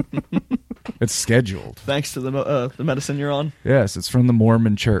 It's scheduled. Thanks to the medicine you're on. Yes, it's from the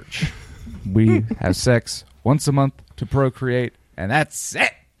Mormon Church. We have sex once a month to procreate, and that's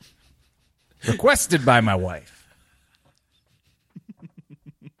it. Requested by my wife.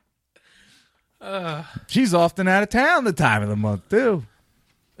 She's often out of town the time of the month, too.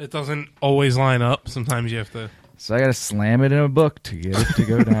 It doesn't always line up. Sometimes you have to. So I got to slam it in a book to get it to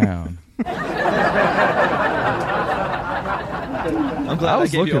go down. I'm glad I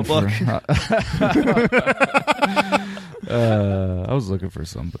gave you a book. I was looking for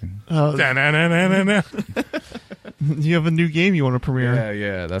something. Da-na-na-na-na-na. You have a new game you want to premiere.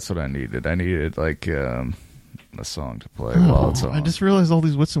 Yeah, that's what I needed. I needed like a song to play while it's on. I just realized all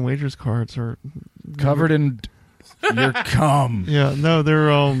these Wits and Wagers cards are Covered in your cum. Yeah, no, they're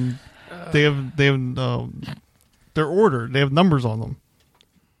they're ordered. They have numbers on them.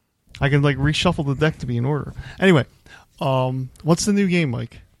 I can like reshuffle the deck to be in order. Anyway, what's the new game,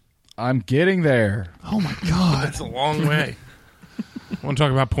 Mike? I'm getting there. Oh my god. That's a long way. Want to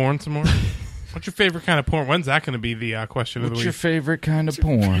talk about porn some more? What's your favorite kind of porn? When's that going to be the question of What's the your week? favorite kind of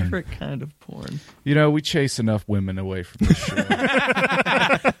porn? Favorite kind of porn. You know, we chase enough women away from the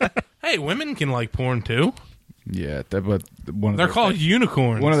show. Hey, women can like porn too. Yeah, but one of They're their called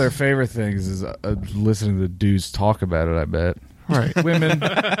unicorns. one of their favorite things is listening to dudes talk about it. I bet. Right. Women.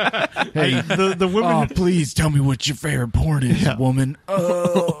 Hey, The women oh, please tell me what your favorite porn is, Yeah. woman.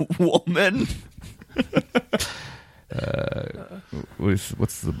 Woman.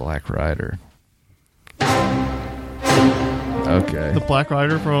 What's the Black Rider? Okay. the Black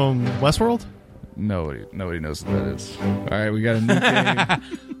Rider from Westworld? Nobody knows what that is. All right, we got a new game.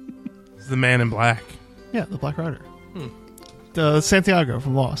 It's the Man in Black. Yeah, the Black Rider. The Santiago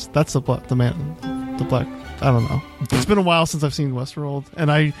from Lost. That's the black. I don't know. It's been a while since I've seen Westworld,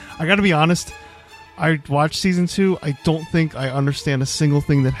 and I got to be honest. I watched season 2. I don't think I understand a single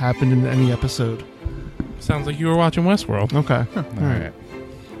thing that happened in any episode. Sounds like you were watching Westworld. Okay. All right.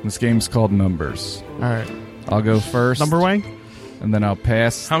 This game's called Numbers. All right. I'll go first. Number Wang? And then I'll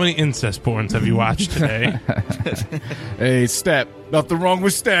pass. How many incest porns have you watched today? Hey, Step. Nothing wrong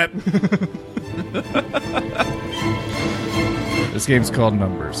with Step. This game's called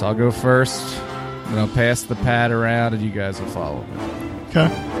Numbers. I'll go first, and I'll pass the pad around, and you guys will follow me. Okay.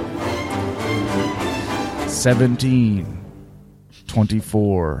 17,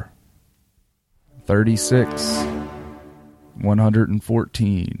 24, 36,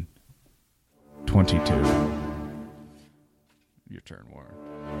 114, 22. Your turn,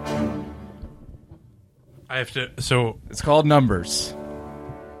 Warren. I have to. So It's called Numbers.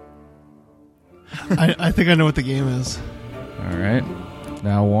 I think I know what the game is. All right.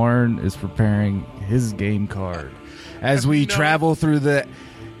 Now Warren is preparing his game card as we travel through the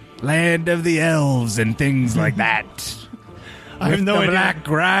land of the elves and things like that. I have no the idea. Black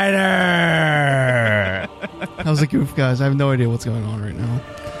Rider. That was a goof, guys. I have no idea what's going on right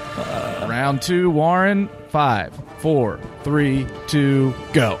now. Round 2, Warren. 5, 4, 3, 2,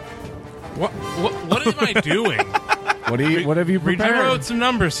 go. what am I doing? What have you I prepared? wrote some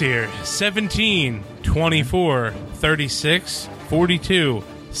numbers here. 17, 24, 36, 42,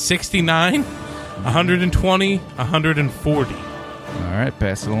 69, 120, 140. All right,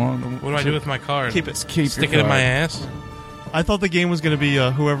 pass it along. What do I do with my card? Keep it. Keep Stick your it in my card. ass? I thought the game was going to be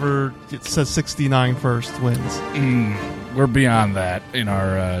whoever says 69 first wins. We're beyond that in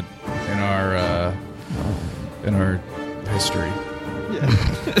our history. Yeah.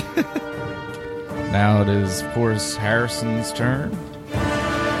 Now it is, of course, Harrison's turn.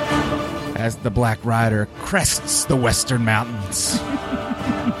 As the Black Rider crests the western mountains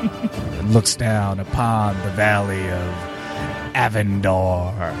and looks down upon the valley of Avendor.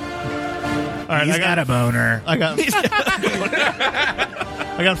 All right, He's got a boner. I got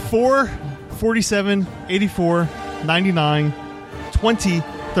I got 4, 47, 84, 99, 20,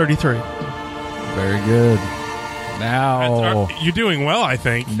 33. Very good. Now, You're doing well, I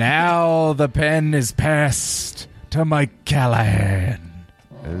think. now the pen is passed to Mike Callahan.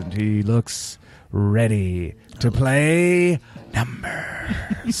 And he looks ready to play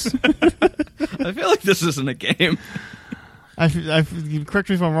numbers. I feel like this isn't a game. Correct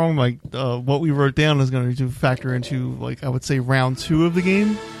me if I'm wrong. Like what we wrote down is going to factor into, like, I would say, round 2 of the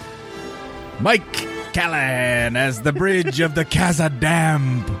game. Mike Callahan as the bridge of the Casa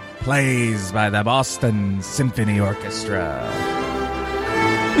Dam plays by the Boston Symphony Orchestra.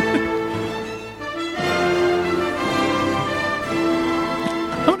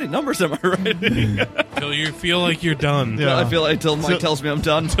 How many numbers am I writing? Until you feel like you're done. Yeah. I feel like until Mike tells me I'm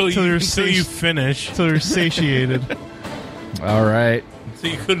done. Until Till you're until you finish. So they're satiated. All right, So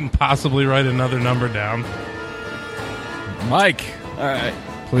you couldn't possibly write another number down. Mike, All right.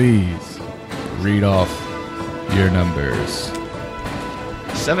 please read off your numbers.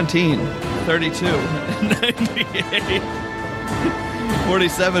 17, 32, 98,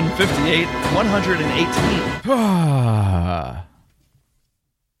 47, 58, 118. Wow.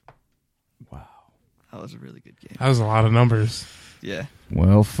 That was a really good game. That was a lot of numbers. Yeah.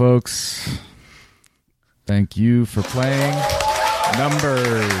 Well, folks, thank you for playing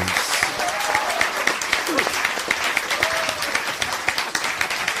numbers.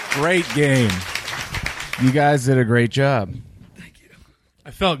 Great game. You guys did a great job.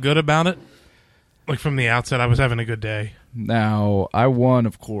 I felt good about it. Like from the outset, I was having a good day. Now, I won,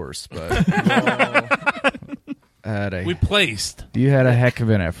 of course, but you all We placed. you had a heck of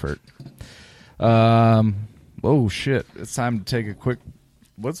an effort. Oh, shit. It's time to take a quick...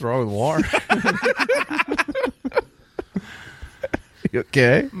 What's wrong with Laura? You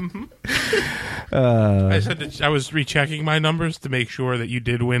okay? I said that I was rechecking my numbers to make sure that you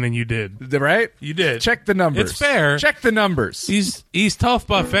did win, and you did. Right? You did. Check the numbers. It's fair. Check the numbers. He's tough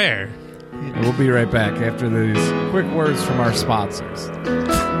but fair. We'll be right back after these quick words from our sponsors.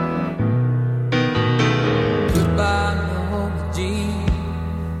 Goodbye, Norma Jean.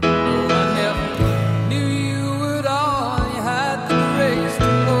 Oh, I never knew you at all. You had the grace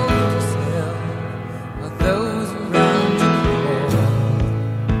to hold yourself with those around you.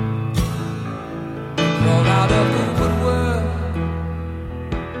 Crawled out of the woodwork,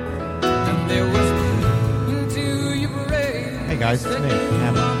 and there was into your brain. Hey guys, it's me,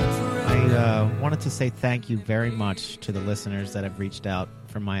 Adam. I wanted to say thank you very much to the listeners that have reached out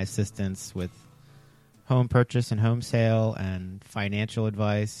for my assistance with home purchase and home sale and financial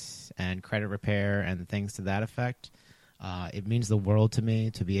advice and credit repair and things to that effect. It means the world to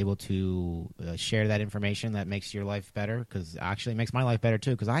me to be able to share that information that makes your life better, because actually it makes my life better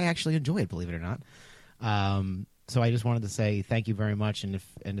too, because I actually enjoy it, believe it or not. So I just wanted to say thank you very much, and if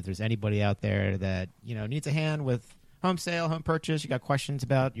there's anybody out there that needs a hand with home sale, home purchase, you got questions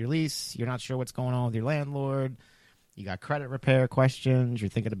about your lease, you're not sure what's going on with your landlord, you got credit repair questions,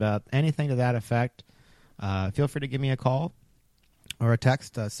 you're thinking about anything to that effect, feel free to give me a call or a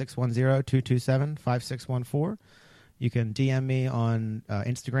text, 610-227-5614. You can DM me on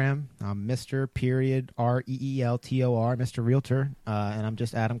Instagram. I'm Mr. Reeltor, Mr. Realtor, and I'm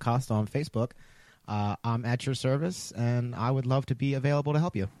just Adam Costa on Facebook. I'm at your service, and I would love to be available to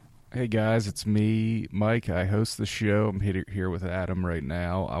help you. Hey guys, it's me, Mike. I host the show. I'm here with Adam right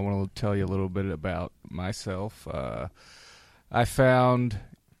now. I want to tell you a little bit about myself. I found,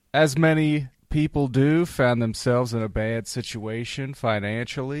 as many people do, found themselves in a bad situation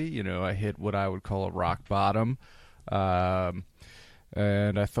financially. I hit what I would call a rock bottom. And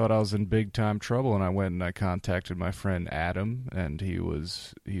I thought I was in big time trouble, and I went and I contacted my friend Adam, and he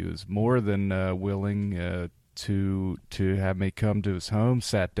was more than willing to have me come to his home.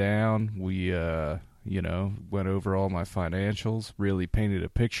 Sat down, we went over all my financials, really painted a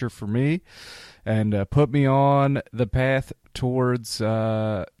picture for me, and put me on the path towards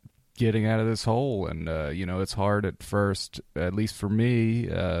getting out of this hole, and it's hard at first, at least for me,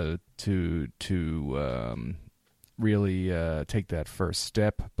 to really take that first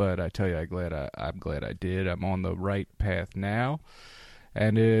step. But I tell you, I'm glad I did. I'm on the right path now,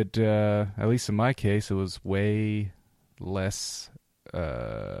 and it, at least in my case, it was way less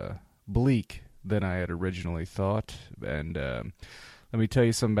bleak than I had originally thought. And let me tell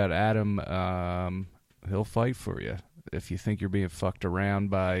you something about Adam. He'll fight for you. If you think you're being fucked around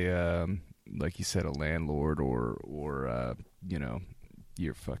by, like you said, a landlord or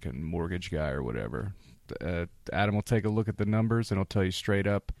your fucking mortgage guy or whatever, Adam will take a look at the numbers and he'll tell you straight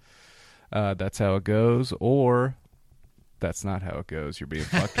up, that's how it goes, or that's not how it goes. You're being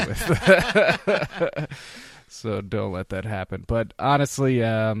fucked with. So don't let that happen. But honestly,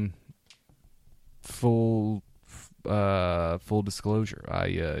 full disclosure, I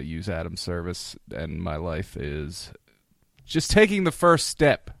use Adam's service, and my life is just taking the first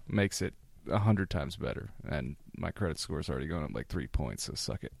step makes it 100 times better. And my credit score is already going up like 3 points, so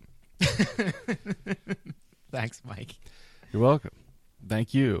suck it. Thanks, Mike. You're welcome.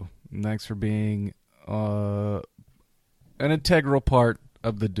 Thank you. And thanks for being an integral part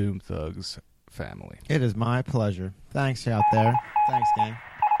of the Doom Thugs family. It is my pleasure. Thanks out there. Thanks, gang.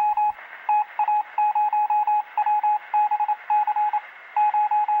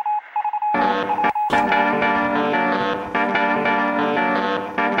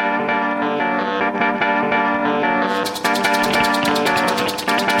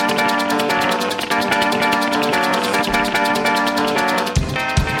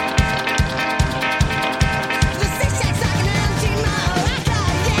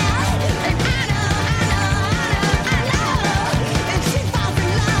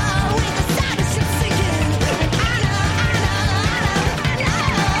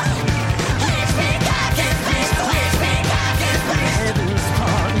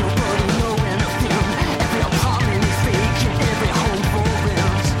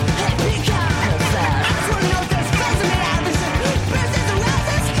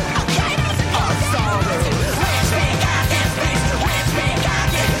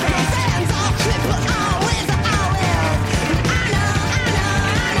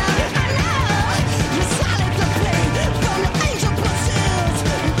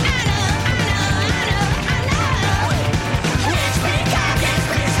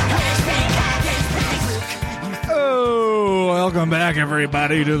 Welcome back,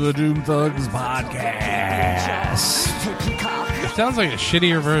 everybody, to the Doom Thugs podcast. It sounds like a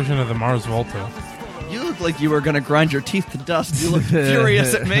shittier version of the Mars Volta. You look like you were going to grind your teeth to dust. You look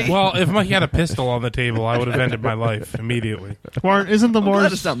furious at me. Well, if Mike had a pistol on the table, I would have ended my life immediately. Warren, isn't the I'm glad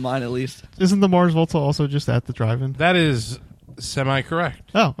Mars it's not mine, at least. isn't the Mars Volta also just at the drive-in? That is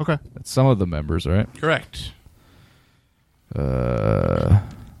semi-correct. Oh, okay. That's some of the members, right? Correct.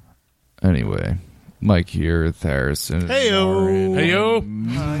 Anyway, Mike here with Harrison. Heyo. Warren, Hey, yo.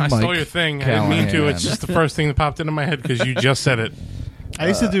 I stole Mike your thing. I didn't mean to. Callahan. It's just the first thing that popped into my head because you just said it. I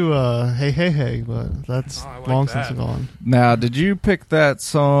used to do hey hey hey, but that's Oh, I like long that. since gone. Now, did you pick that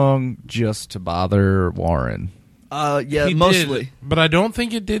song just to bother Warren? Yeah, He mostly. did, but I don't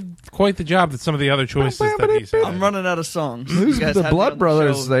think it did quite the job that some of the other choices that he said. I'm running out of songs. Who's You guys the had me Blood on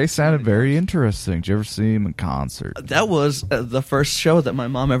Brothers? show. They sounded very interesting. Did you ever see them in concert? That was the first show that my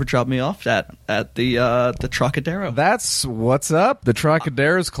mom ever dropped me off at the Trocadero. That's what's up. The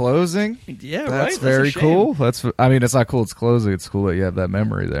Trocadero's closing. Yeah, That's right. That's very a shame. cool. I mean, it's not cool. It's closing. It's cool that you have that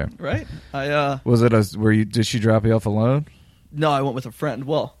memory there. Right? I Was it did she drop you off alone? no, I went with a friend.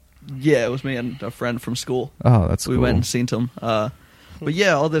 Well, yeah, it was me and a friend from school. Oh, that's We cool. went and seen them. But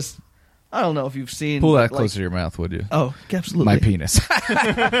yeah, all this. I don't know if you've seen. Pull that like- closer to your mouth, would you? Oh, absolutely. My penis.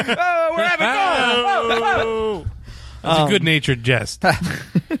 Oh, we're having fun. It's a good-natured jest.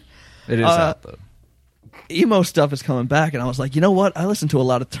 It is out though. Emo stuff is coming back, and I was like, you know what? I listened to a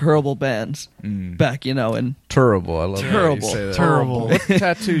lot of terrible bands back, and Terrible. I love Terrible. That you say that. Terrible. What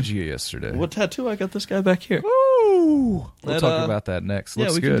tattooed you yesterday? what tattoo? I got this guy back here. Ooh. We'll That, talk about that next. Yeah,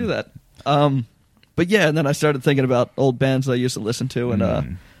 Looks we good. can do that. But yeah, and then I started thinking about old bands I used to listen to, and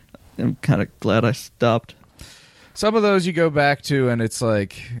I'm kind of glad I stopped. Some of those you go back to, and it's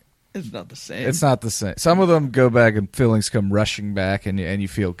like It's not the same. it's not the same. Some of them go back, and feelings come rushing back, and you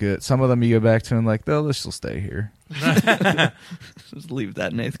feel good. Some of them you go back to, and like, oh, this will stay here. Just leave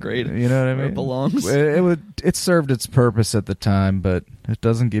that in 8th grade. You know what I Where mean? it belongs. It served its purpose at the time, but it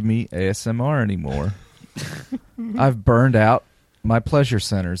doesn't give me ASMR anymore. I've burned out my pleasure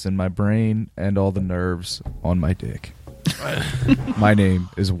centers in my brain and all the nerves on my dick. My name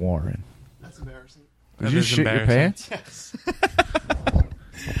is Warren. That's embarrassing. Did That you is shit your embarrassing. pants? Yes.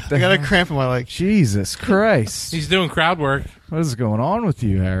 I got a cramp in my leg. Jesus Christ. He's doing crowd work. What is going on with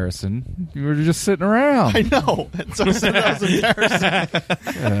you, Harrison? You were just sitting around. I know. And so I said that was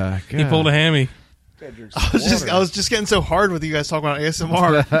embarrassing. He pulled a hammy. I was just getting so hard with you guys talking about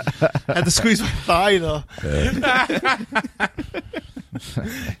ASMR. I had to squeeze my thigh.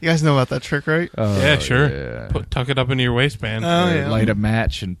 You guys know about that trick, right? Yeah, sure. Yeah. Tuck it up into your waistband. Oh, yeah. Light a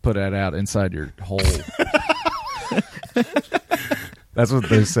match and put that out inside your hole. That's what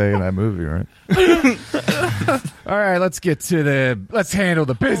they say in that movie, right? All right, let's handle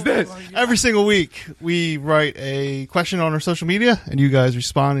the business. Every single week, we write a question on our social media, and you guys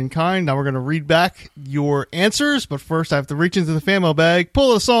respond in kind. Now we're going to read back your answers, but first I have to reach into the fan mail bag,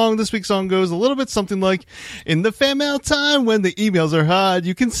 pull a song. This week's song goes a little bit something like, in the fan mail time when the emails are hot,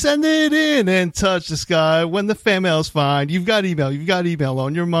 you can send it in and touch the sky when the fan mail's fine. You've got email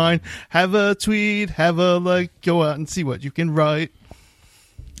on your mind. Have a tweet, go out and see what you can write.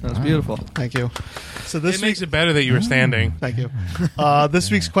 That's beautiful. Thank you. So this It makes it better that you were standing. Thank you.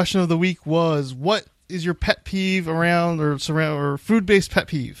 This week's question of the week was: what is your pet peeve or food-based pet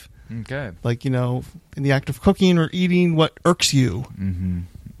peeve? Okay. Like, in the act of cooking or eating, what irks you?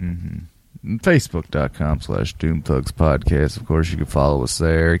 Facebook.com/Doomthugs Podcast. Of course, you can follow us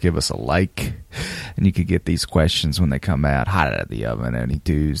there. Give us a like, and you can get these questions when they come out hot out of the oven any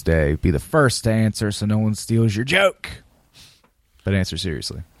Tuesday. Be the first to answer so no one steals your joke. But answer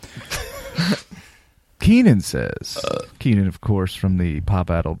seriously. Keenan says, Keenan, of course, from the Pop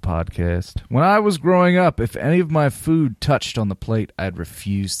Addled podcast. When I was growing up, if any of my food touched on the plate, I'd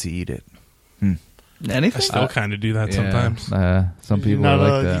refuse to eat it. Anything? I still kind of do that sometimes. Some people are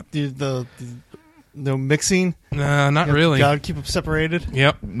like that. No mixing? No, not really. Gotta keep them separated.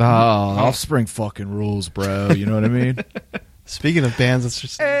 Yep. Oh, offspring fucking rules, bro. You know what I mean? Speaking of bands, it's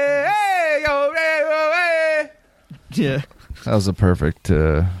just... Yeah. That was a perfect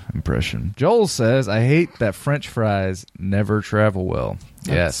impression. Joel says, I hate that French fries never travel well.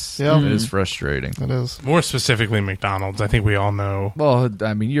 Yes, yeah. It is frustrating. It is. More specifically, McDonald's. I think we all know. Well,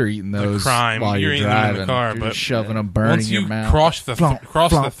 I mean, you're eating those crime. while You're you're eating them driving. in the car, You're but just shoving them, burning once your you mouth. cross the Flomp,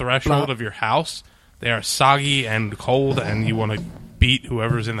 threshold flomp. of your house, they are soggy and cold, and you want to beat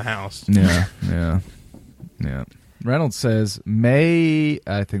whoever's in the house. Yeah. Reynolds says, mayo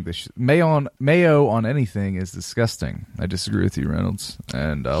on anything is disgusting. I disagree with you, Reynolds,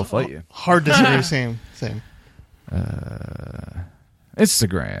 and I'll fight you. Hard disagree. Same.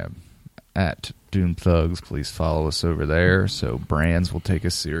 Instagram at Doom Thugs. Please follow us over there so brands will take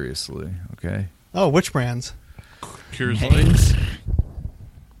us seriously. Okay. Oh, which brands? Cures Light.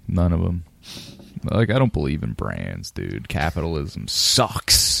 None of them. I don't believe in brands, dude. Capitalism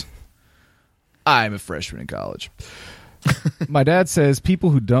sucks. I'm a freshman in college. My dad says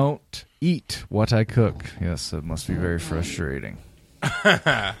people who don't eat what I cook. Yes, it must be very frustrating.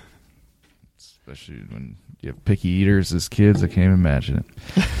 Especially when you have picky eaters as kids. I can't even imagine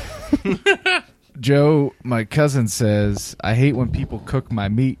it. Joe, my cousin, says, I hate when people cook my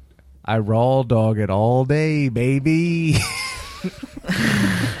meat. I raw dog it all day, baby.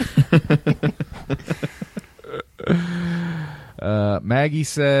 Maggie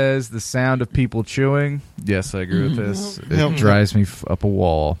says the sound of people chewing. Yes, I agree with this. It drives me up a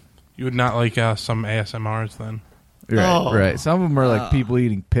wall. You would not like some ASMRs then. Right. Some of them are like people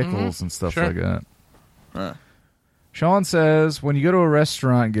eating pickles and stuff like that. Sean says, when you go to a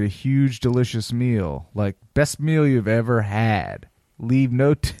restaurant and get a huge, delicious meal, like best meal you've ever had, leave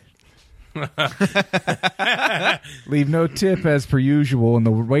no leave no tip as per usual, and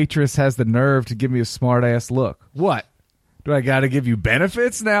the waitress has the nerve to give me a smart-ass look. What? Do I got to give you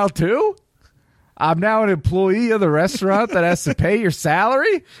benefits now, too? I'm now an employee of the restaurant that has to pay your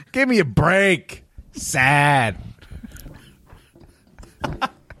salary? Give me a break. Sad.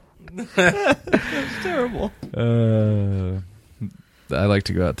 That's terrible. I like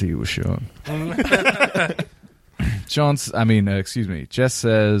to go out to eat with Sean. Jess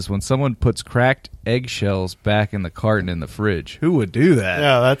says, when someone puts cracked eggshells back in the carton in the fridge, who would do that?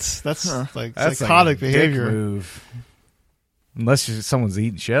 Yeah, that's like psychotic behavior. Dick move. Unless someone's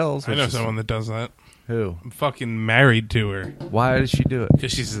eating shells. I know someone that does that. Who? I'm fucking married to her. Why does she do it?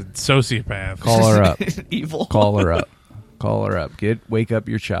 Because she's a sociopath. Call her up. Evil. Call her up. Call her up. Wake up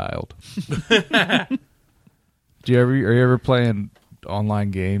your child. Are you ever playing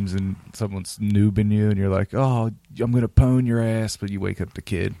online games and someone's noobing you and you're like, oh, I'm going to pwn your ass, but you wake up the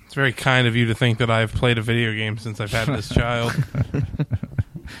kid? It's very kind of you to think that I've played a video game since I've had this child.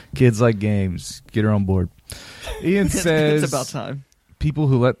 Kids like games. Get her on board. Ian says, it's about time. People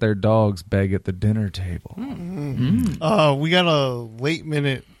who let their dogs beg at the dinner table. We got a late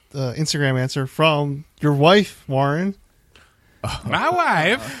minute Instagram answer from your wife, Warren. My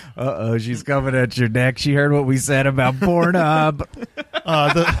wife. Uh-oh, she's coming at your neck. She heard what we said about Pornhub.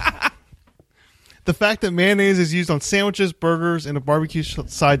 The fact that mayonnaise is used on sandwiches, burgers, and barbecue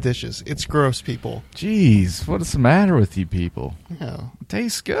side dishes. It's gross, people. Jeez, what is the matter with you people? Yeah. It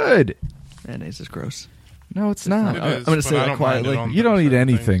tastes good. Mayonnaise is gross. No, it's not. It I'm is, gonna but say I that don't mind quietly. it on You don't eat certain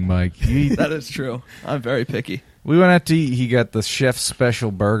anything, things. Mike. You eat, That is true. I'm very picky. we went out to eat. He got the chef's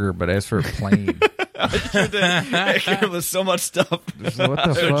special burger, but asked for a plain. It came with so much stuff. What the So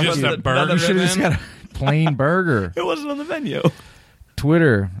fuck? just a burger You should have just then? got a plain burger. It wasn't on the menu.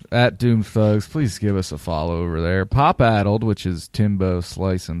 Twitter at Doom Thugs. Please give us a follow over there. Pop Addled, which is Timbo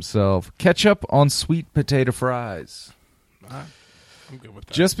Slice himself. Ketchup on sweet potato fries. I'm good with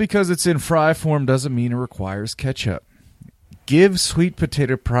that. Just because it's in fry form doesn't mean it requires ketchup. Give sweet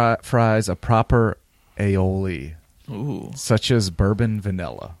potato fries a proper aioli, Ooh, such as bourbon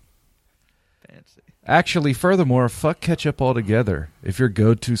vanilla. fancy. Actually, furthermore, fuck ketchup altogether. If your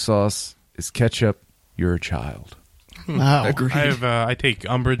go-to sauce is ketchup, you're a child. Wow. Agreed. I take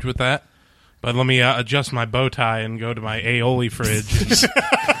umbrage with that, but let me adjust my bow tie and go to my aioli fridge.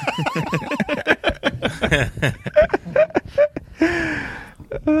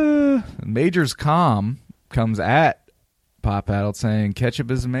 Major's Calm comes at Pop Addled saying ketchup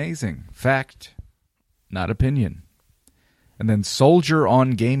is amazing. Fact, not opinion. And then Soldier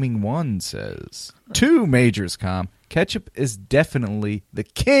on Gaming 1 says, to Major's Calm, ketchup is definitely the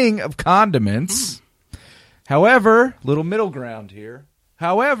king of condiments. However, little middle ground here.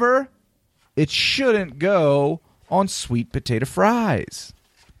 However, it shouldn't go on sweet potato fries.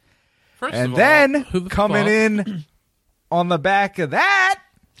 First And of all, then who the coming fuck- in on the back of that,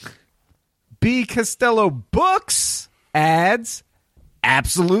 B. Costello Books adds,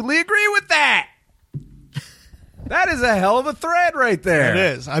 absolutely agree with that. That is a hell of a thread right there. It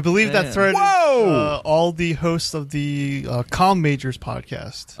is. I believe that Man. thread Whoa! is all the hosts of the Com Majors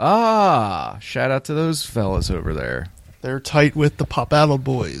podcast. Ah, shout out to those fellas over there. They're tight with the Pop Addled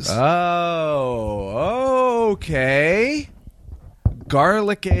boys. Oh, okay.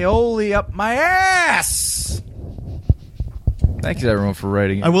 Garlic aioli up my ass. Thank you, everyone, for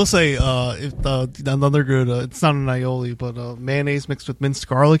writing it. I will say, if another good, it's not an aioli, but mayonnaise mixed with minced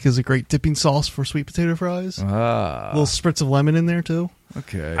garlic is a great dipping sauce for sweet potato fries. Ah, A little spritz of lemon in there, too.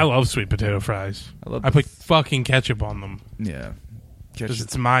 okay. I love sweet potato fries. love I put fucking ketchup on them yeah. because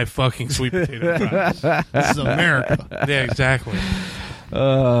it's my fucking sweet potato fries. This is America. Yeah, exactly.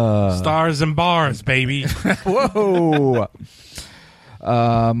 Stars and bars, baby. Whoa.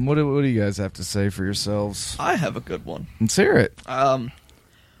 What do you guys have to say for yourselves? I have a good one. Let's hear it.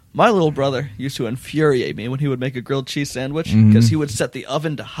 My little brother used to infuriate me when he would make a grilled cheese sandwich Mm-hmm. because he would set the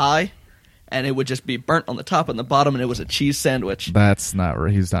oven to high, and it would just be burnt on the top and the bottom, and it was a cheese sandwich. That's not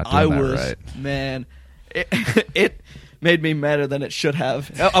right. He's not doing I that was right. man, it made me madder than it should have.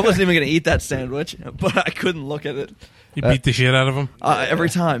 I wasn't even going to eat that sandwich, but I couldn't look at it You beat the shit out of them. every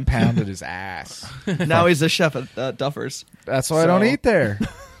time. Pounded his ass. Now he's a chef at Duffers. That's why I don't So- eat there.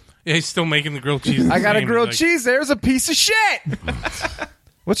 Yeah, he's still making the grilled cheese. I got a the same, grilled like- cheese. There's a piece of shit.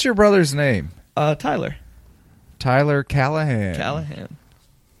 What's your brother's name? Tyler Tyler Callahan. Callahan.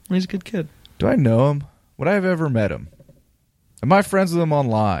 He's a good kid. Do I know him? Would I have ever met him? Am I friends with him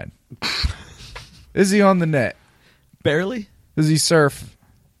online? Is he on the net? Barely. Does he surf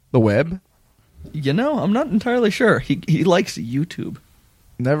the web? You know, I'm not entirely sure. He likes YouTube.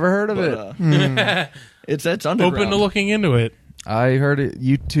 Never heard of But, it. it's underground. Open to looking into it. I heard it.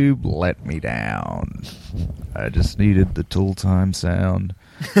 YouTube let me down. I just needed the tool time sound.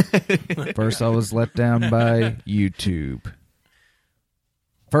 First, I was let down by YouTube.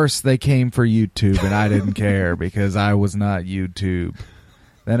 First, they came for YouTube, and I didn't care because I was not YouTube.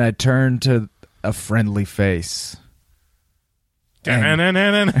 Then I turned to a friendly face,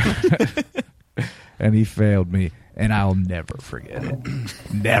 and he failed me, and I'll never forget it.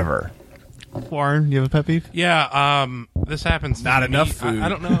 Never. Warren, you have a pet peeve? Yeah, this happens. To Not me. enough food. I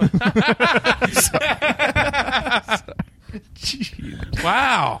don't know.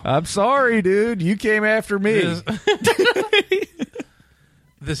 Wow. I'm sorry, dude. You came after me.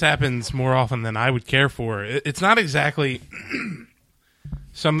 This happens more often than I would care for. It's not exactly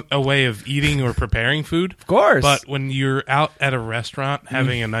a way of eating or preparing food. Of course. But when you're out at a restaurant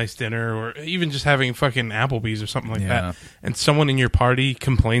having a nice dinner or even just having fucking Applebee's or something like Yeah. that, and someone in your party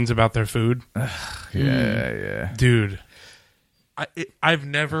complains about their food, yeah. dude, I've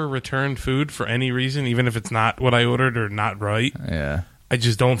never returned food for any reason, even if it's not what I ordered or not right. Yeah. I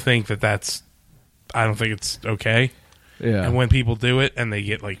just don't think that's. I don't think it's okay. Yeah. And when people do it and they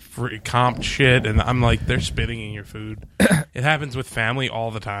get like free comped shit, and I'm like, they're spitting in your food. It happens with family all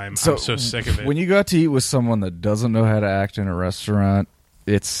the time. I'm so sick of it. When you go out to eat with someone that doesn't know how to act in a restaurant,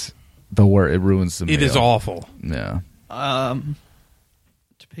 it's the worst. It ruins the meal. It is awful. Yeah.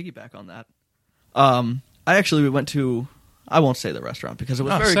 To piggyback on that, we went to, I won't say the restaurant because it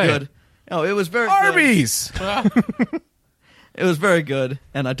was very say good. it. No, it was very Arby's! good. It was very good,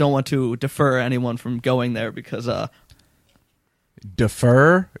 and I don't want to defer anyone from going there because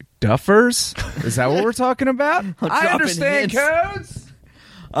Defer? Duffers? Is that what we're talking about? I dropping understand hints.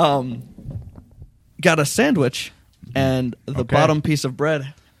 codes. got a sandwich, and the Okay. bottom piece of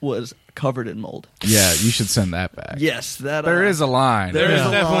bread was covered in mold. Yeah, you should send that back. Yes, that There is a line. There There's is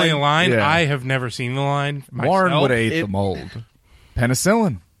a definitely a line. Yeah. I have never seen the line. Warren myself. would have ate It- the mold.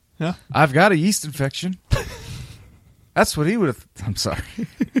 Penicillin. Yeah. I've got a yeast infection. That's what he would have. I'm sorry.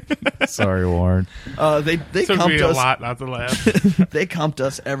 Sorry, Warren. They Took me comped a us. lot not to laugh. They comped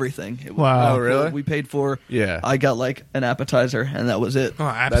us everything. It was Wow. Oh, really? cool. We paid for. Yeah. I got like an appetizer, and that was it. Oh,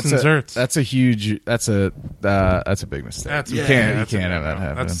 apps That's and a, zerts. that's a huge. That's a big mistake. That's you yeah, can't. that's You can't a have that no-no.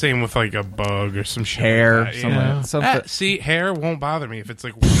 happen. That's the same with like a bug or some shit. hair. Like that. Something. Yeah. Something. See, hair won't bother me if it's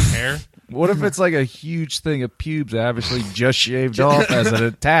like one hair. What if it's like a huge thing of pubes obviously just shaved off as an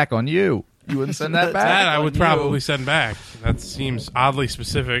attack on you? You wouldn't send that back? That I would on probably you. send back. That seems oddly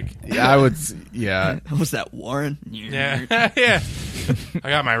specific. Yeah, I would. Yeah. Was that Warren? Yeah, yeah. I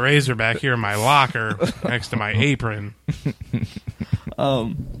got my razor back here in my locker next to my apron.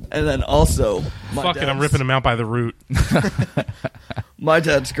 And then also, Fucking, I'm ripping them out by the root. my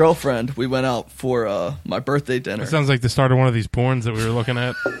dad's girlfriend. We went out for my birthday dinner. It sounds like the start of one of these porns that we were looking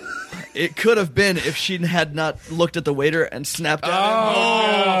at. It could have been if she had not looked at the waiter and snapped at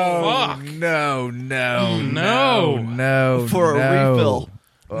Oh, fuck. No, no, No. no. him for a no. refill.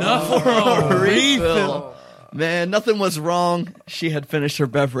 No. For a refill. Man, nothing was wrong. She had finished her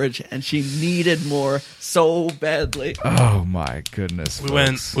beverage and she needed more so badly. Oh my goodness. We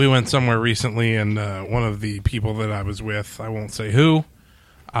folks. went somewhere recently, and one of the people that I was with, I won't say who,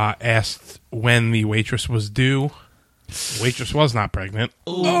 asked when the waitress was due. The waitress was not pregnant.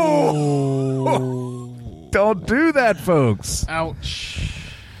 Don't do that, folks. Ouch.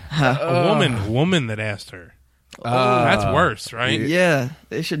 A woman that asked her. That's worse, right? Yeah,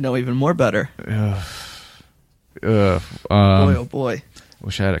 they should know even more better. Ugh. Boy, oh boy.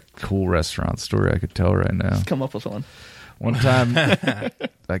 Wish I had a cool restaurant story I could tell right now. Come up with one. One time,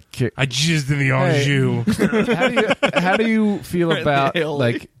 I kicked. I jizzed in the au jus. How do you feel Right, about the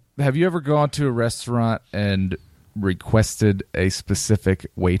like? Have you ever gone to a restaurant and requested a specific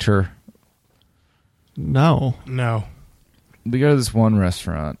waiter? No. No. We go to this one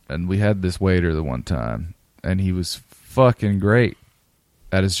restaurant and we had this waiter the one time, and he was fucking great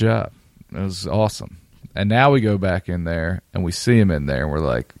at his job. It was awesome. And now we go back in there and we see him in there and we're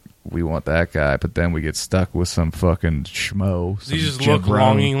like, we want that guy, but then we get stuck with some fucking schmo. Does he some just look jabron.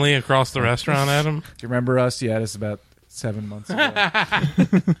 longingly across the restaurant at him? Do you remember us? You had us about 7 months ago.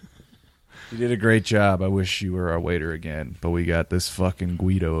 You did a great job. I wish you were our waiter again, but we got this fucking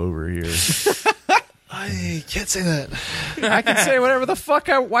Guido over here. I can't say that. I can say whatever the fuck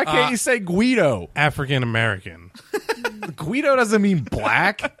why can't you say Guido? African American. Guido doesn't mean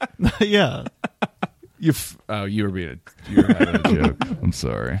black. Yeah. You were having a joke. I'm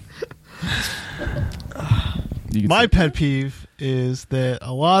sorry. You can My say- pet peeve is that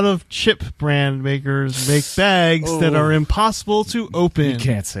a lot of chip brand makers make bags that are impossible to open. You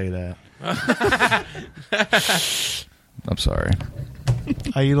can't say that. I'm sorry.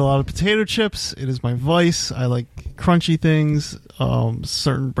 I eat a lot of potato chips. It is my vice. I like crunchy things.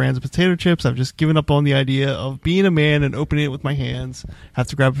 Certain brands of potato chips. I've just given up on the idea of being a man and opening it with my hands. Have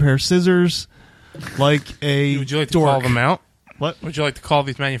to grab a pair of scissors, like a Would you like to dork. call them out? What? Would you like to call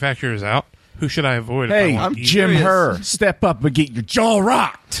these manufacturers out? Who should I avoid? Hey, if I want I'm to eat? Jim curious. Herr, step up and get your jaw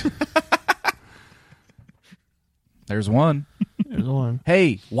rocked. There's one. There's one.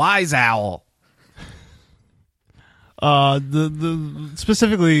 Hey, Wise Owl. The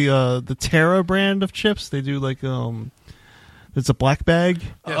specifically the Terra brand of chips. They do like it's a black bag.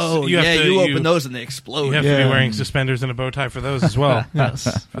 Yes, Oh, you have yeah, to- you open those and they explode. You have to Yeah. be wearing suspenders and a bow tie for those as well.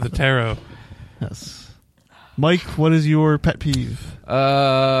 Yes. For the tarot. Yes. Mike, what is your pet peeve?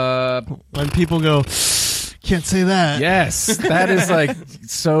 When people go, can't say that. Yes, that is like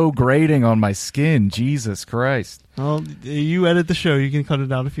so grating on my skin. Jesus Christ. Well, you edit the show. You can cut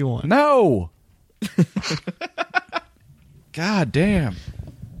it out if you want. No. God damn.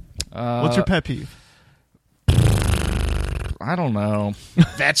 What's your pet peeve? I don't know.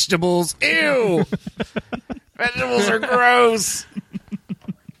 Vegetables. Ew. Vegetables are gross.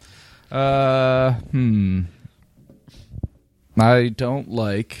 I don't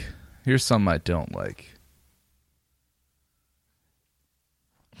like. Here's something I don't like.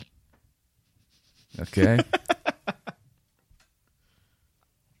 Okay.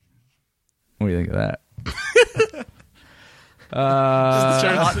 What do you think of that?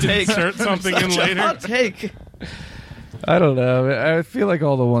 Hot take. Insert something in Such a later. hot take. I don't know. I feel like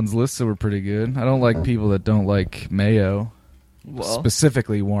all the ones listed were pretty good. I don't like people that don't like mayo. Well,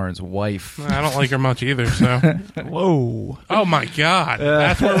 Specifically, Warren's wife. I don't like her much either. So, Whoa. oh my god,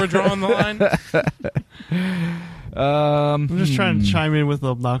 that's where we're drawing the line. I'm just trying to chime in with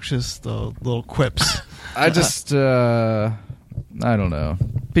obnoxious little quips. I just, I don't know.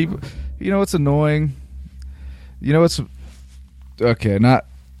 People, you know what's annoying? You know what's, okay,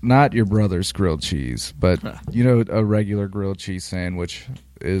 not your brother's grilled cheese, but you know a regular grilled cheese sandwich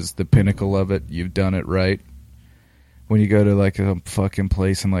is the pinnacle of it. You've done it right. When you go to like a fucking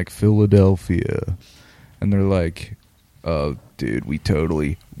place in like Philadelphia and they're like, oh, dude, we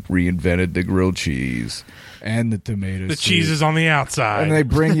totally reinvented the grilled cheese and the tomato The soup. cheese is on the outside. And they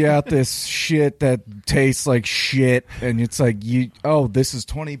bring you out this shit that tastes like shit, and it's like, this is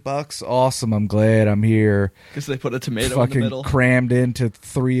 $20. Awesome, I'm glad I'm here. because they put a tomato in the Fucking middle. crammed into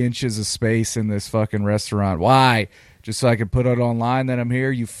 3 inches of space in this fucking restaurant. Why? Just so I can put it online that I'm here?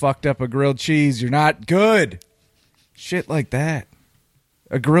 You fucked up a grilled cheese. You're not good. Shit like that.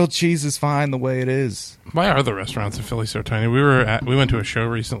 A grilled cheese is fine the way it is. Why are the restaurants in Philly so tiny? We went to a show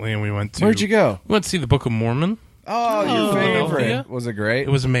recently, and we went to. Where'd you go? We went to see the Book of Mormon. Oh, your Philadelphia? favorite. Was it great? It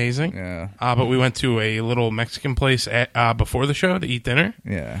was amazing. Yeah. But we went to a little Mexican place before the show to eat dinner,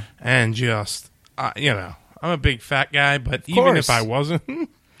 Yeah. and just I'm a big fat guy, but even course. if I wasn't,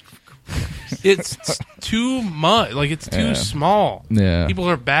 it's too much. Like it's too small. Yeah. People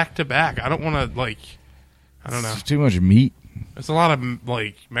are back to back. I don't want to I don't know. It's too much meat. There's a lot of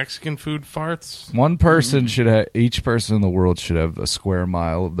Mexican food farts. One person should have. Each person in the world should have a square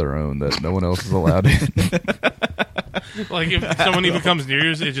mile of their own that no one else is allowed in. Like if someone even comes near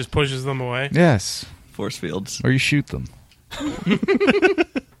you, it just pushes them away. Yes, Force fields. or you shoot them.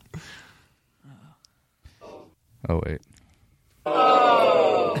 Oh wait,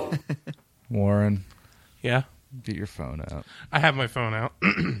 Warren, Yeah, get your phone out. I have my phone out.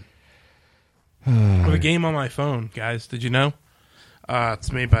 With a game on my phone, guys. Did you know?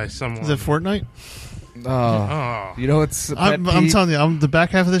 It's made by someone. Is it Fortnite? Oh, You know what's? I'm telling you, I'm the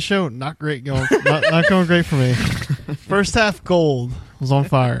back half of the show. Not great going. not going great for me. First half gold was on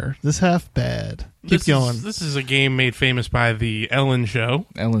fire. This half bad. Keep going. This is a game made famous by the Ellen Show.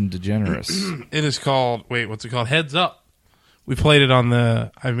 Ellen DeGeneres. It is called. Wait, what's it called? Heads Up. We played it on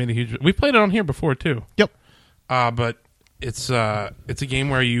the. I've made a huge. We played it on here before too. Yep. But it's a game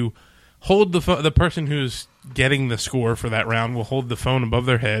where you hold the person who's getting the score for that round will hold the phone above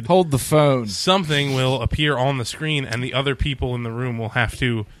their head. Hold the phone. Something will appear on the screen, and the other people in the room will have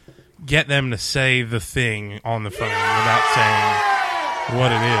to get them to say the thing on the phone without saying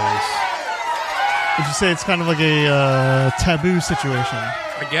what it is. Would you say it's kind of like a taboo situation?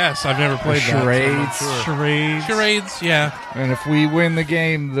 I guess I've never played Charades. that. So I'm not sure. Charades. Charades, yeah. And if we win the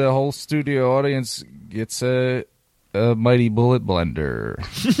game, the whole studio audience gets a Mighty Bullet blender.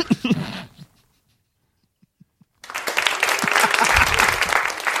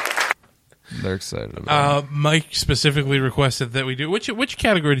 They're excited about it. Mike specifically requested that we do. Which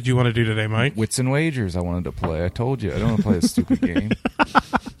category did you want to do today, Mike? Wits and Wagers I wanted to play. I told you. I don't want to play a stupid game.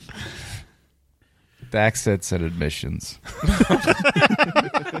 Dax said admissions.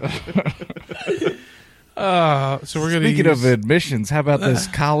 So we're gonna Speaking use, of admissions, how about this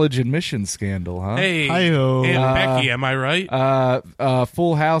college admissions scandal, huh? hey, Hi-yo. Aunt Becky, am I right?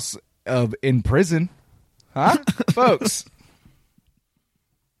 Full House of in prison. Huh? Folks.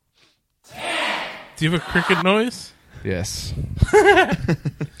 Do you have a cricket noise? Yes.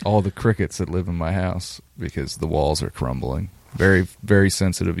 All the crickets that live in my house because the walls are crumbling. Very, very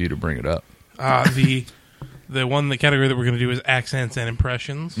sensitive of you to bring it up. The category that we're going to do is accents and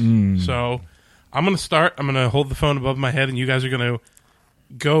impressions. So I'm going to start. I'm going to hold the phone above my head, and you guys are going to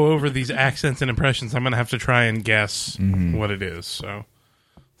go over these accents and impressions. I'm going to have to try and guess what it is. So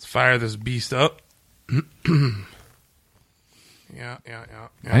let's fire this beast up. Yeah.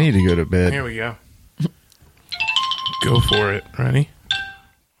 I need to go to bed. Here we go. Go for it. Ready?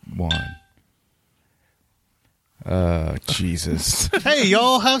 One. Jesus. Hey,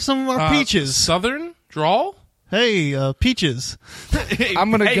 y'all have some of our peaches. Southern drawl? Hey, peaches. I'm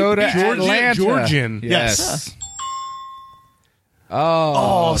going to go to Atlanta. Georgian. Yes.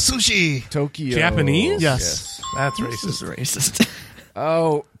 Oh, sushi. Tokyo. Japanese? Yes. That's This is racist. racist.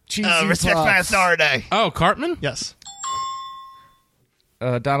 Oh, cheesy puffs. authority. Oh, Cartman? Yes.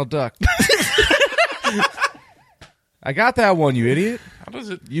 Donald Duck. I got that one, you idiot. How does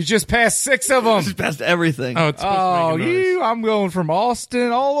it? You just passed 6 of them. Just passed everything. Oh, it's supposed Oh, to make a noise. I'm going from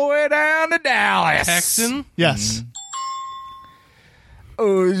Austin all the way down to Dallas. Texan? Yes.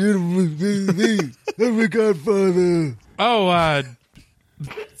 Oh, I'm a Godfather. Oh,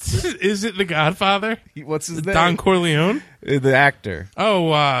 is it The Godfather? What's his name? Don Corleone? The actor. Oh,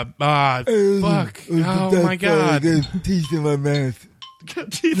 fuck. Oh, my God. Teeth in my mouth.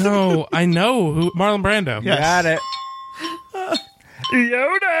 No, I know who. Marlon Brando. Yes. Got it.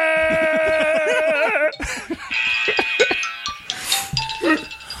 Yoda!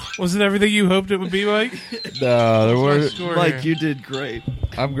 Was it everything you hoped it would be, Mike? No, there were. Score Mike, here. you did great.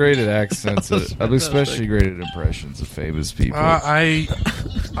 I'm great at accents. That was I'm especially fantastic. great at impressions of famous people. I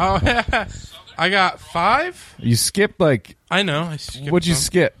got 5. You skipped like. I know. I skipped What'd you some.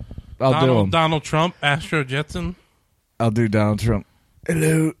 skip? I'll do them. Donald Trump, Astro Jetson. I'll do Donald Trump.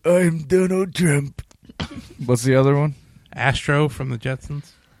 Hello, I'm Donald Trump. What's the other one? Astro from the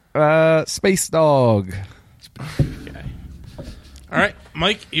Jetsons. Space Dog. Okay. All right,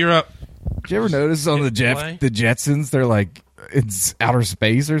 Mike, you're up. Did you ever notice on the Hit play. Jetsons, they're like it's outer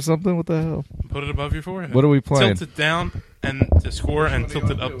space or something? What the hell? Put it above your forehead. What are we playing? Tilt it down and to score, and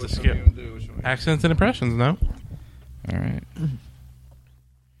tilt it up to skip. Accents and impressions. No, All right.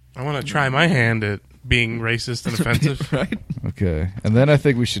 I want to try my hand at being racist and offensive. Right? Okay. And then I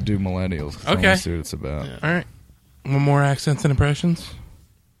think we should do millennials. 'Cause I Okay. wanna see what it's about. All right, one more accents and impressions.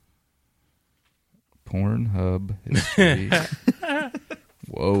 Pornhub history.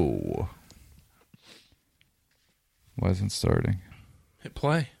 Whoa. Why isn't it starting? Hit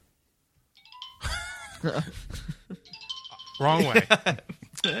play. Wrong way.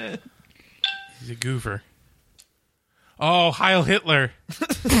 He's a goofer. Oh, Heil Hitler.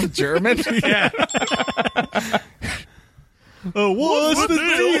 German? Yeah. What's the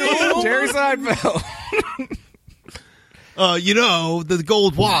deal? Jerry Seinfeld. The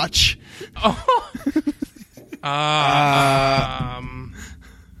gold watch.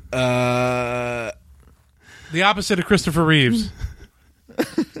 The opposite of Christopher Reeves.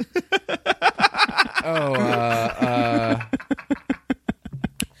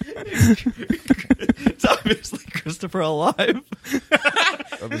 It's obviously Christopher alive.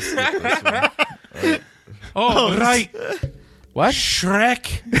 Let me skip this one. Oh, right. What?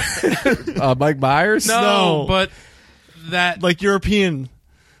 Shrek. Mike Myers? No, No. but that. Like European.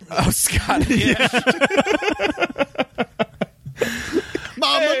 Oh, Scott.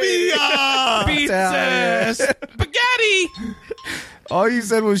 Mamma mia! Pizza. Spaghetti. All you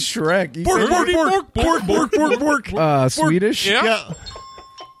said was Shrek. You said- Swedish? Yeah. Yeah.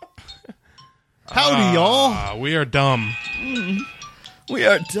 Howdy, y'all. We are dumb. We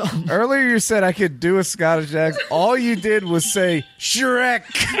are dumb. Earlier you said I could do a Scottish accent. All you did was say Shrek.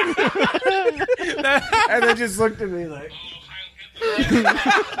 And then just looked at me like. No,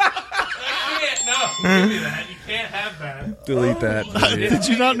 give me that. You can't have that. Delete that. Did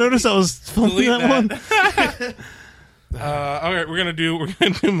you not notice I was filming Delete that one? All right, we're gonna do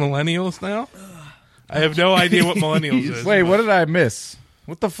millennials now. I have no idea what millennials is. Wait, what did I miss?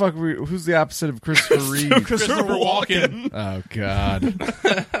 What the fuck? Who's the opposite of Christopher Reeve? Christopher Walken. Oh, God.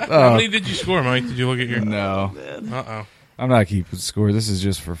 How many did you score, Mike? Did you look at your? No. Uh-oh. I'm not keeping score. This is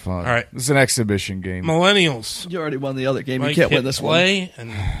just for fun. All right. This is an exhibition game. Millennials. You already won the other game. Mike, You can't hit win this play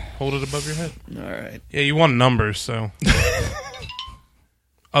and hold it above your head. one. All right. Yeah, you won numbers, so.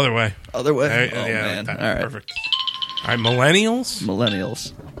 Other way. Other way. Right, Oh, yeah, man. that- All right. perfect. All right, millennials.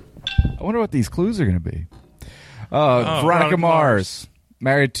 Millennials. I wonder what these clues are going to be. Veronica Veronica Mars.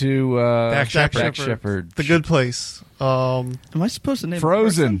 Married to Dak Shepard. Shepard. The Good Place. Am I supposed to name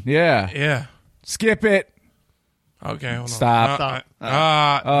Frozen. Yeah. Yeah. Skip it. Okay, hold on. Stop.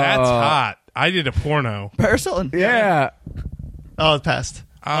 That's hot. I did a porno. Paris Hilton? Yeah. Oh, it passed.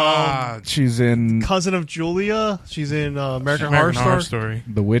 She's in Cousin of Julia. She's in American American Horror Horror Story. Story.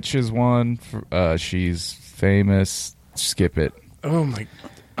 The Witches one. She's famous. Skip it. Oh my!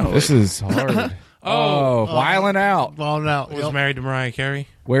 This is hard. Wildin' Out. Well, now. Was married to Mariah Carey.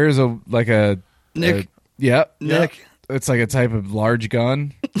 Where's a Nick. Yep. Nick. It's like a type of large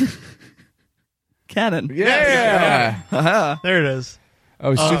gun. Cannon. Yeah. Haha. There it is.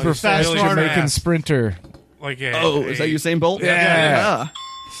 Oh, super fast really Jamaican fast. sprinter. Like a, Oh, is that Usain Bolt? Yeah.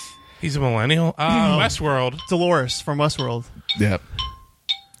 He's a millennial. Westworld. Dolores from Westworld. Yep.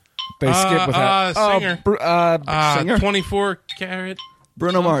 They skip without singer. Singer? 24 karat.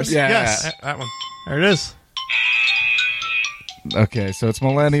 Bruno Mars. Yeah. Yes. That one. There it is. Okay, so it's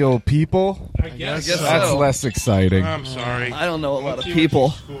millennial people. I guess. guess That's so. less exciting. I'm sorry. I don't know a lot of See what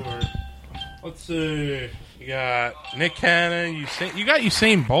people. you scored. Let's see. You got Nick Cannon. You got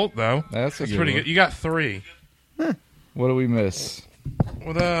Usain Bolt though. That's a That's good pretty one. good. You got 3. What do we miss?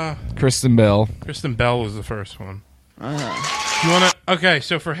 What Kristen Bell. Kristen Bell was the first one. Ah. You wanna? Okay,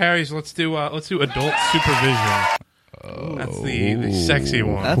 so for Harry's, let's do adult supervision. That's the sexy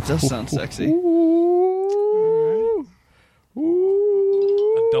one. That does sound sexy.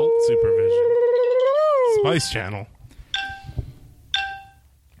 Adult supervision. Spice Channel.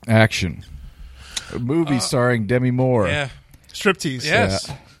 Action. A movie starring Demi Moore. Yeah. Striptease. Yes.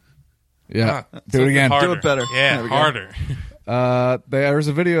 Yeah. Ah, Do it again. harder. Do it better. Yeah, There we go. harder. There's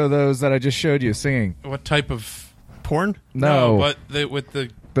a video of those that I just showed you singing. What type of? Porn? No, but with the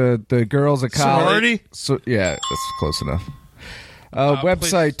the girls at college. Sorority? So yeah, that's close enough.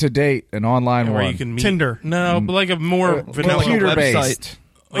 Website to date, an online where one. you can meet. Tinder. No, but like a more vanilla computer website. based.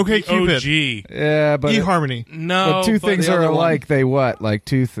 Like Okay, the Cupid. OG. Yeah, but eHarmony. No, but two but things the are other one- alike. They what? Like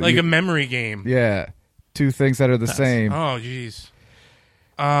two things. like a memory game. yeah, two things that are the same. Oh, jeez.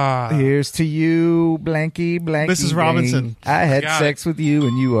 Here's to you, Blanky. Mrs. Robinson. I had Got sex with you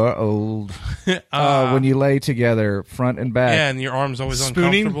and you are old. When you lay together, front and back. Yeah, and your arm's always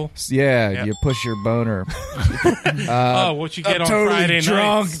Spooning? uncomfortable. Yeah, you push your boner. What you get I'm on totally Friday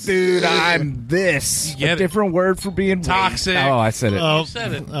drunk, nights. dude. I'm this. You get a it. different word for being Toxic. Oh, I said it. You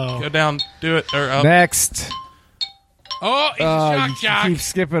said it. Go down, do it, or up. Next. Oh, he's a shock You jock. keep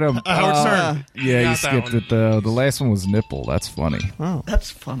skipping them. Howard Stern. Yeah, you Got that skipped one. it though. The last one was nipple. That's funny. That's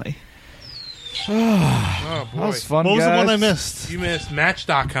funny. Oh, boy. That was fun, What was the guys. one I missed? You missed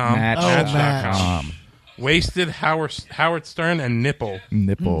Match.com, Match.com. Wasted, Howard Stern, and Nipple.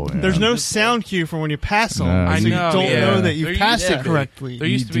 Nipple. Yeah. There's no sound cue for when you pass them. No, I so know, you don't yeah. know that you There passed used it to be. correctly. There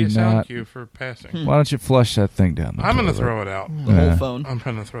used to be You a do sound not- cue for passing. Why don't you flush that thing down the I'm going to toilet? throw it out. The Yeah. whole phone. I'm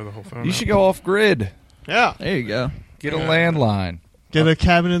trying to throw the whole phone You out. should go off grid. Yeah. There you go. Get a Yeah. landline. Get a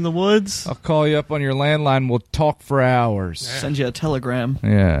cabin in the woods. I'll call you up on your landline. We'll talk for hours. Send you a telegram.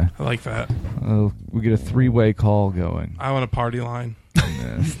 Yeah. I like that. We get a 3-way call going. I want a party line.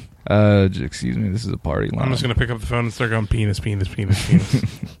 Excuse me, this is a party line. I'm just going to pick up the phone and start going penis, penis, penis, penis.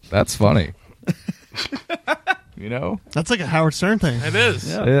 That's funny. You know? That's like a Howard Stern thing. It is.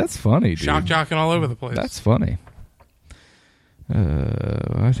 Yeah. Yeah, that's funny, dude. Shock jocking all over the place. That's funny.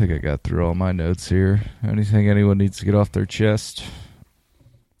 I think I got through all my notes here. Anything anyone needs to get off their chest?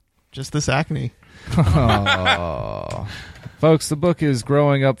 Just this acne. Aw. Folks, the book is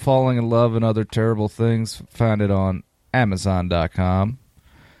Growing Up, Falling in Love, and Other Terrible Things. Find it on Amazon.com.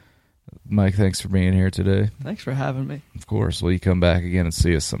 Mike, thanks for being here today. Thanks for having me. Of course. Will you come back again and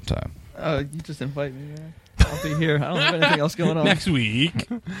see us sometime? You just invite me, man. I'll be here. I don't have anything else going on. Next week.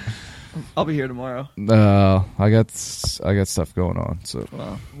 I'll be here tomorrow. I got stuff going on, so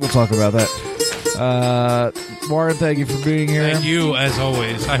Wow. we'll talk about that. Warren, thank you for being here. Thank you, as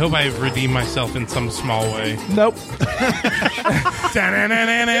always. I hope I've redeemed myself in some small way. Nope.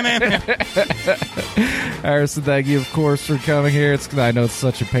 Harrison, thank you, of course, for coming here. I know it's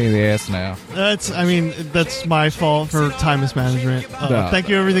such a pain in the ass now. That's my fault for time mismanagement. No. Thank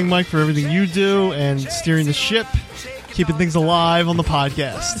you, Mike, for everything you do and steering the ship, keeping things alive on the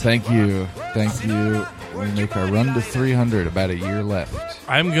podcast. Thank you. We make our run to 300, about a year left.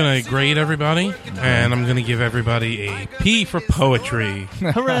 I'm going to grade everybody, and I'm going to give everybody a P for poetry,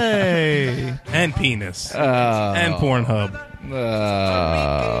 Hooray! and penis, Oh. and Pornhub.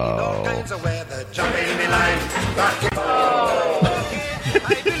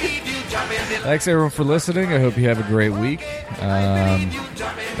 Thanks, everyone, for listening. I hope you have a great week. And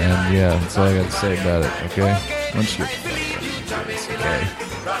yeah, that's all I got to say about it, okay? Once you're okay.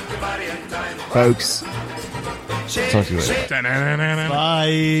 Folks, talk to you later.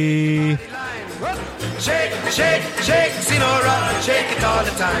 Bye. Shake, shake, shake, Sinora, shake it all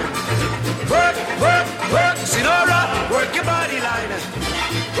the time. Work, work, work, Sinora, work your body line.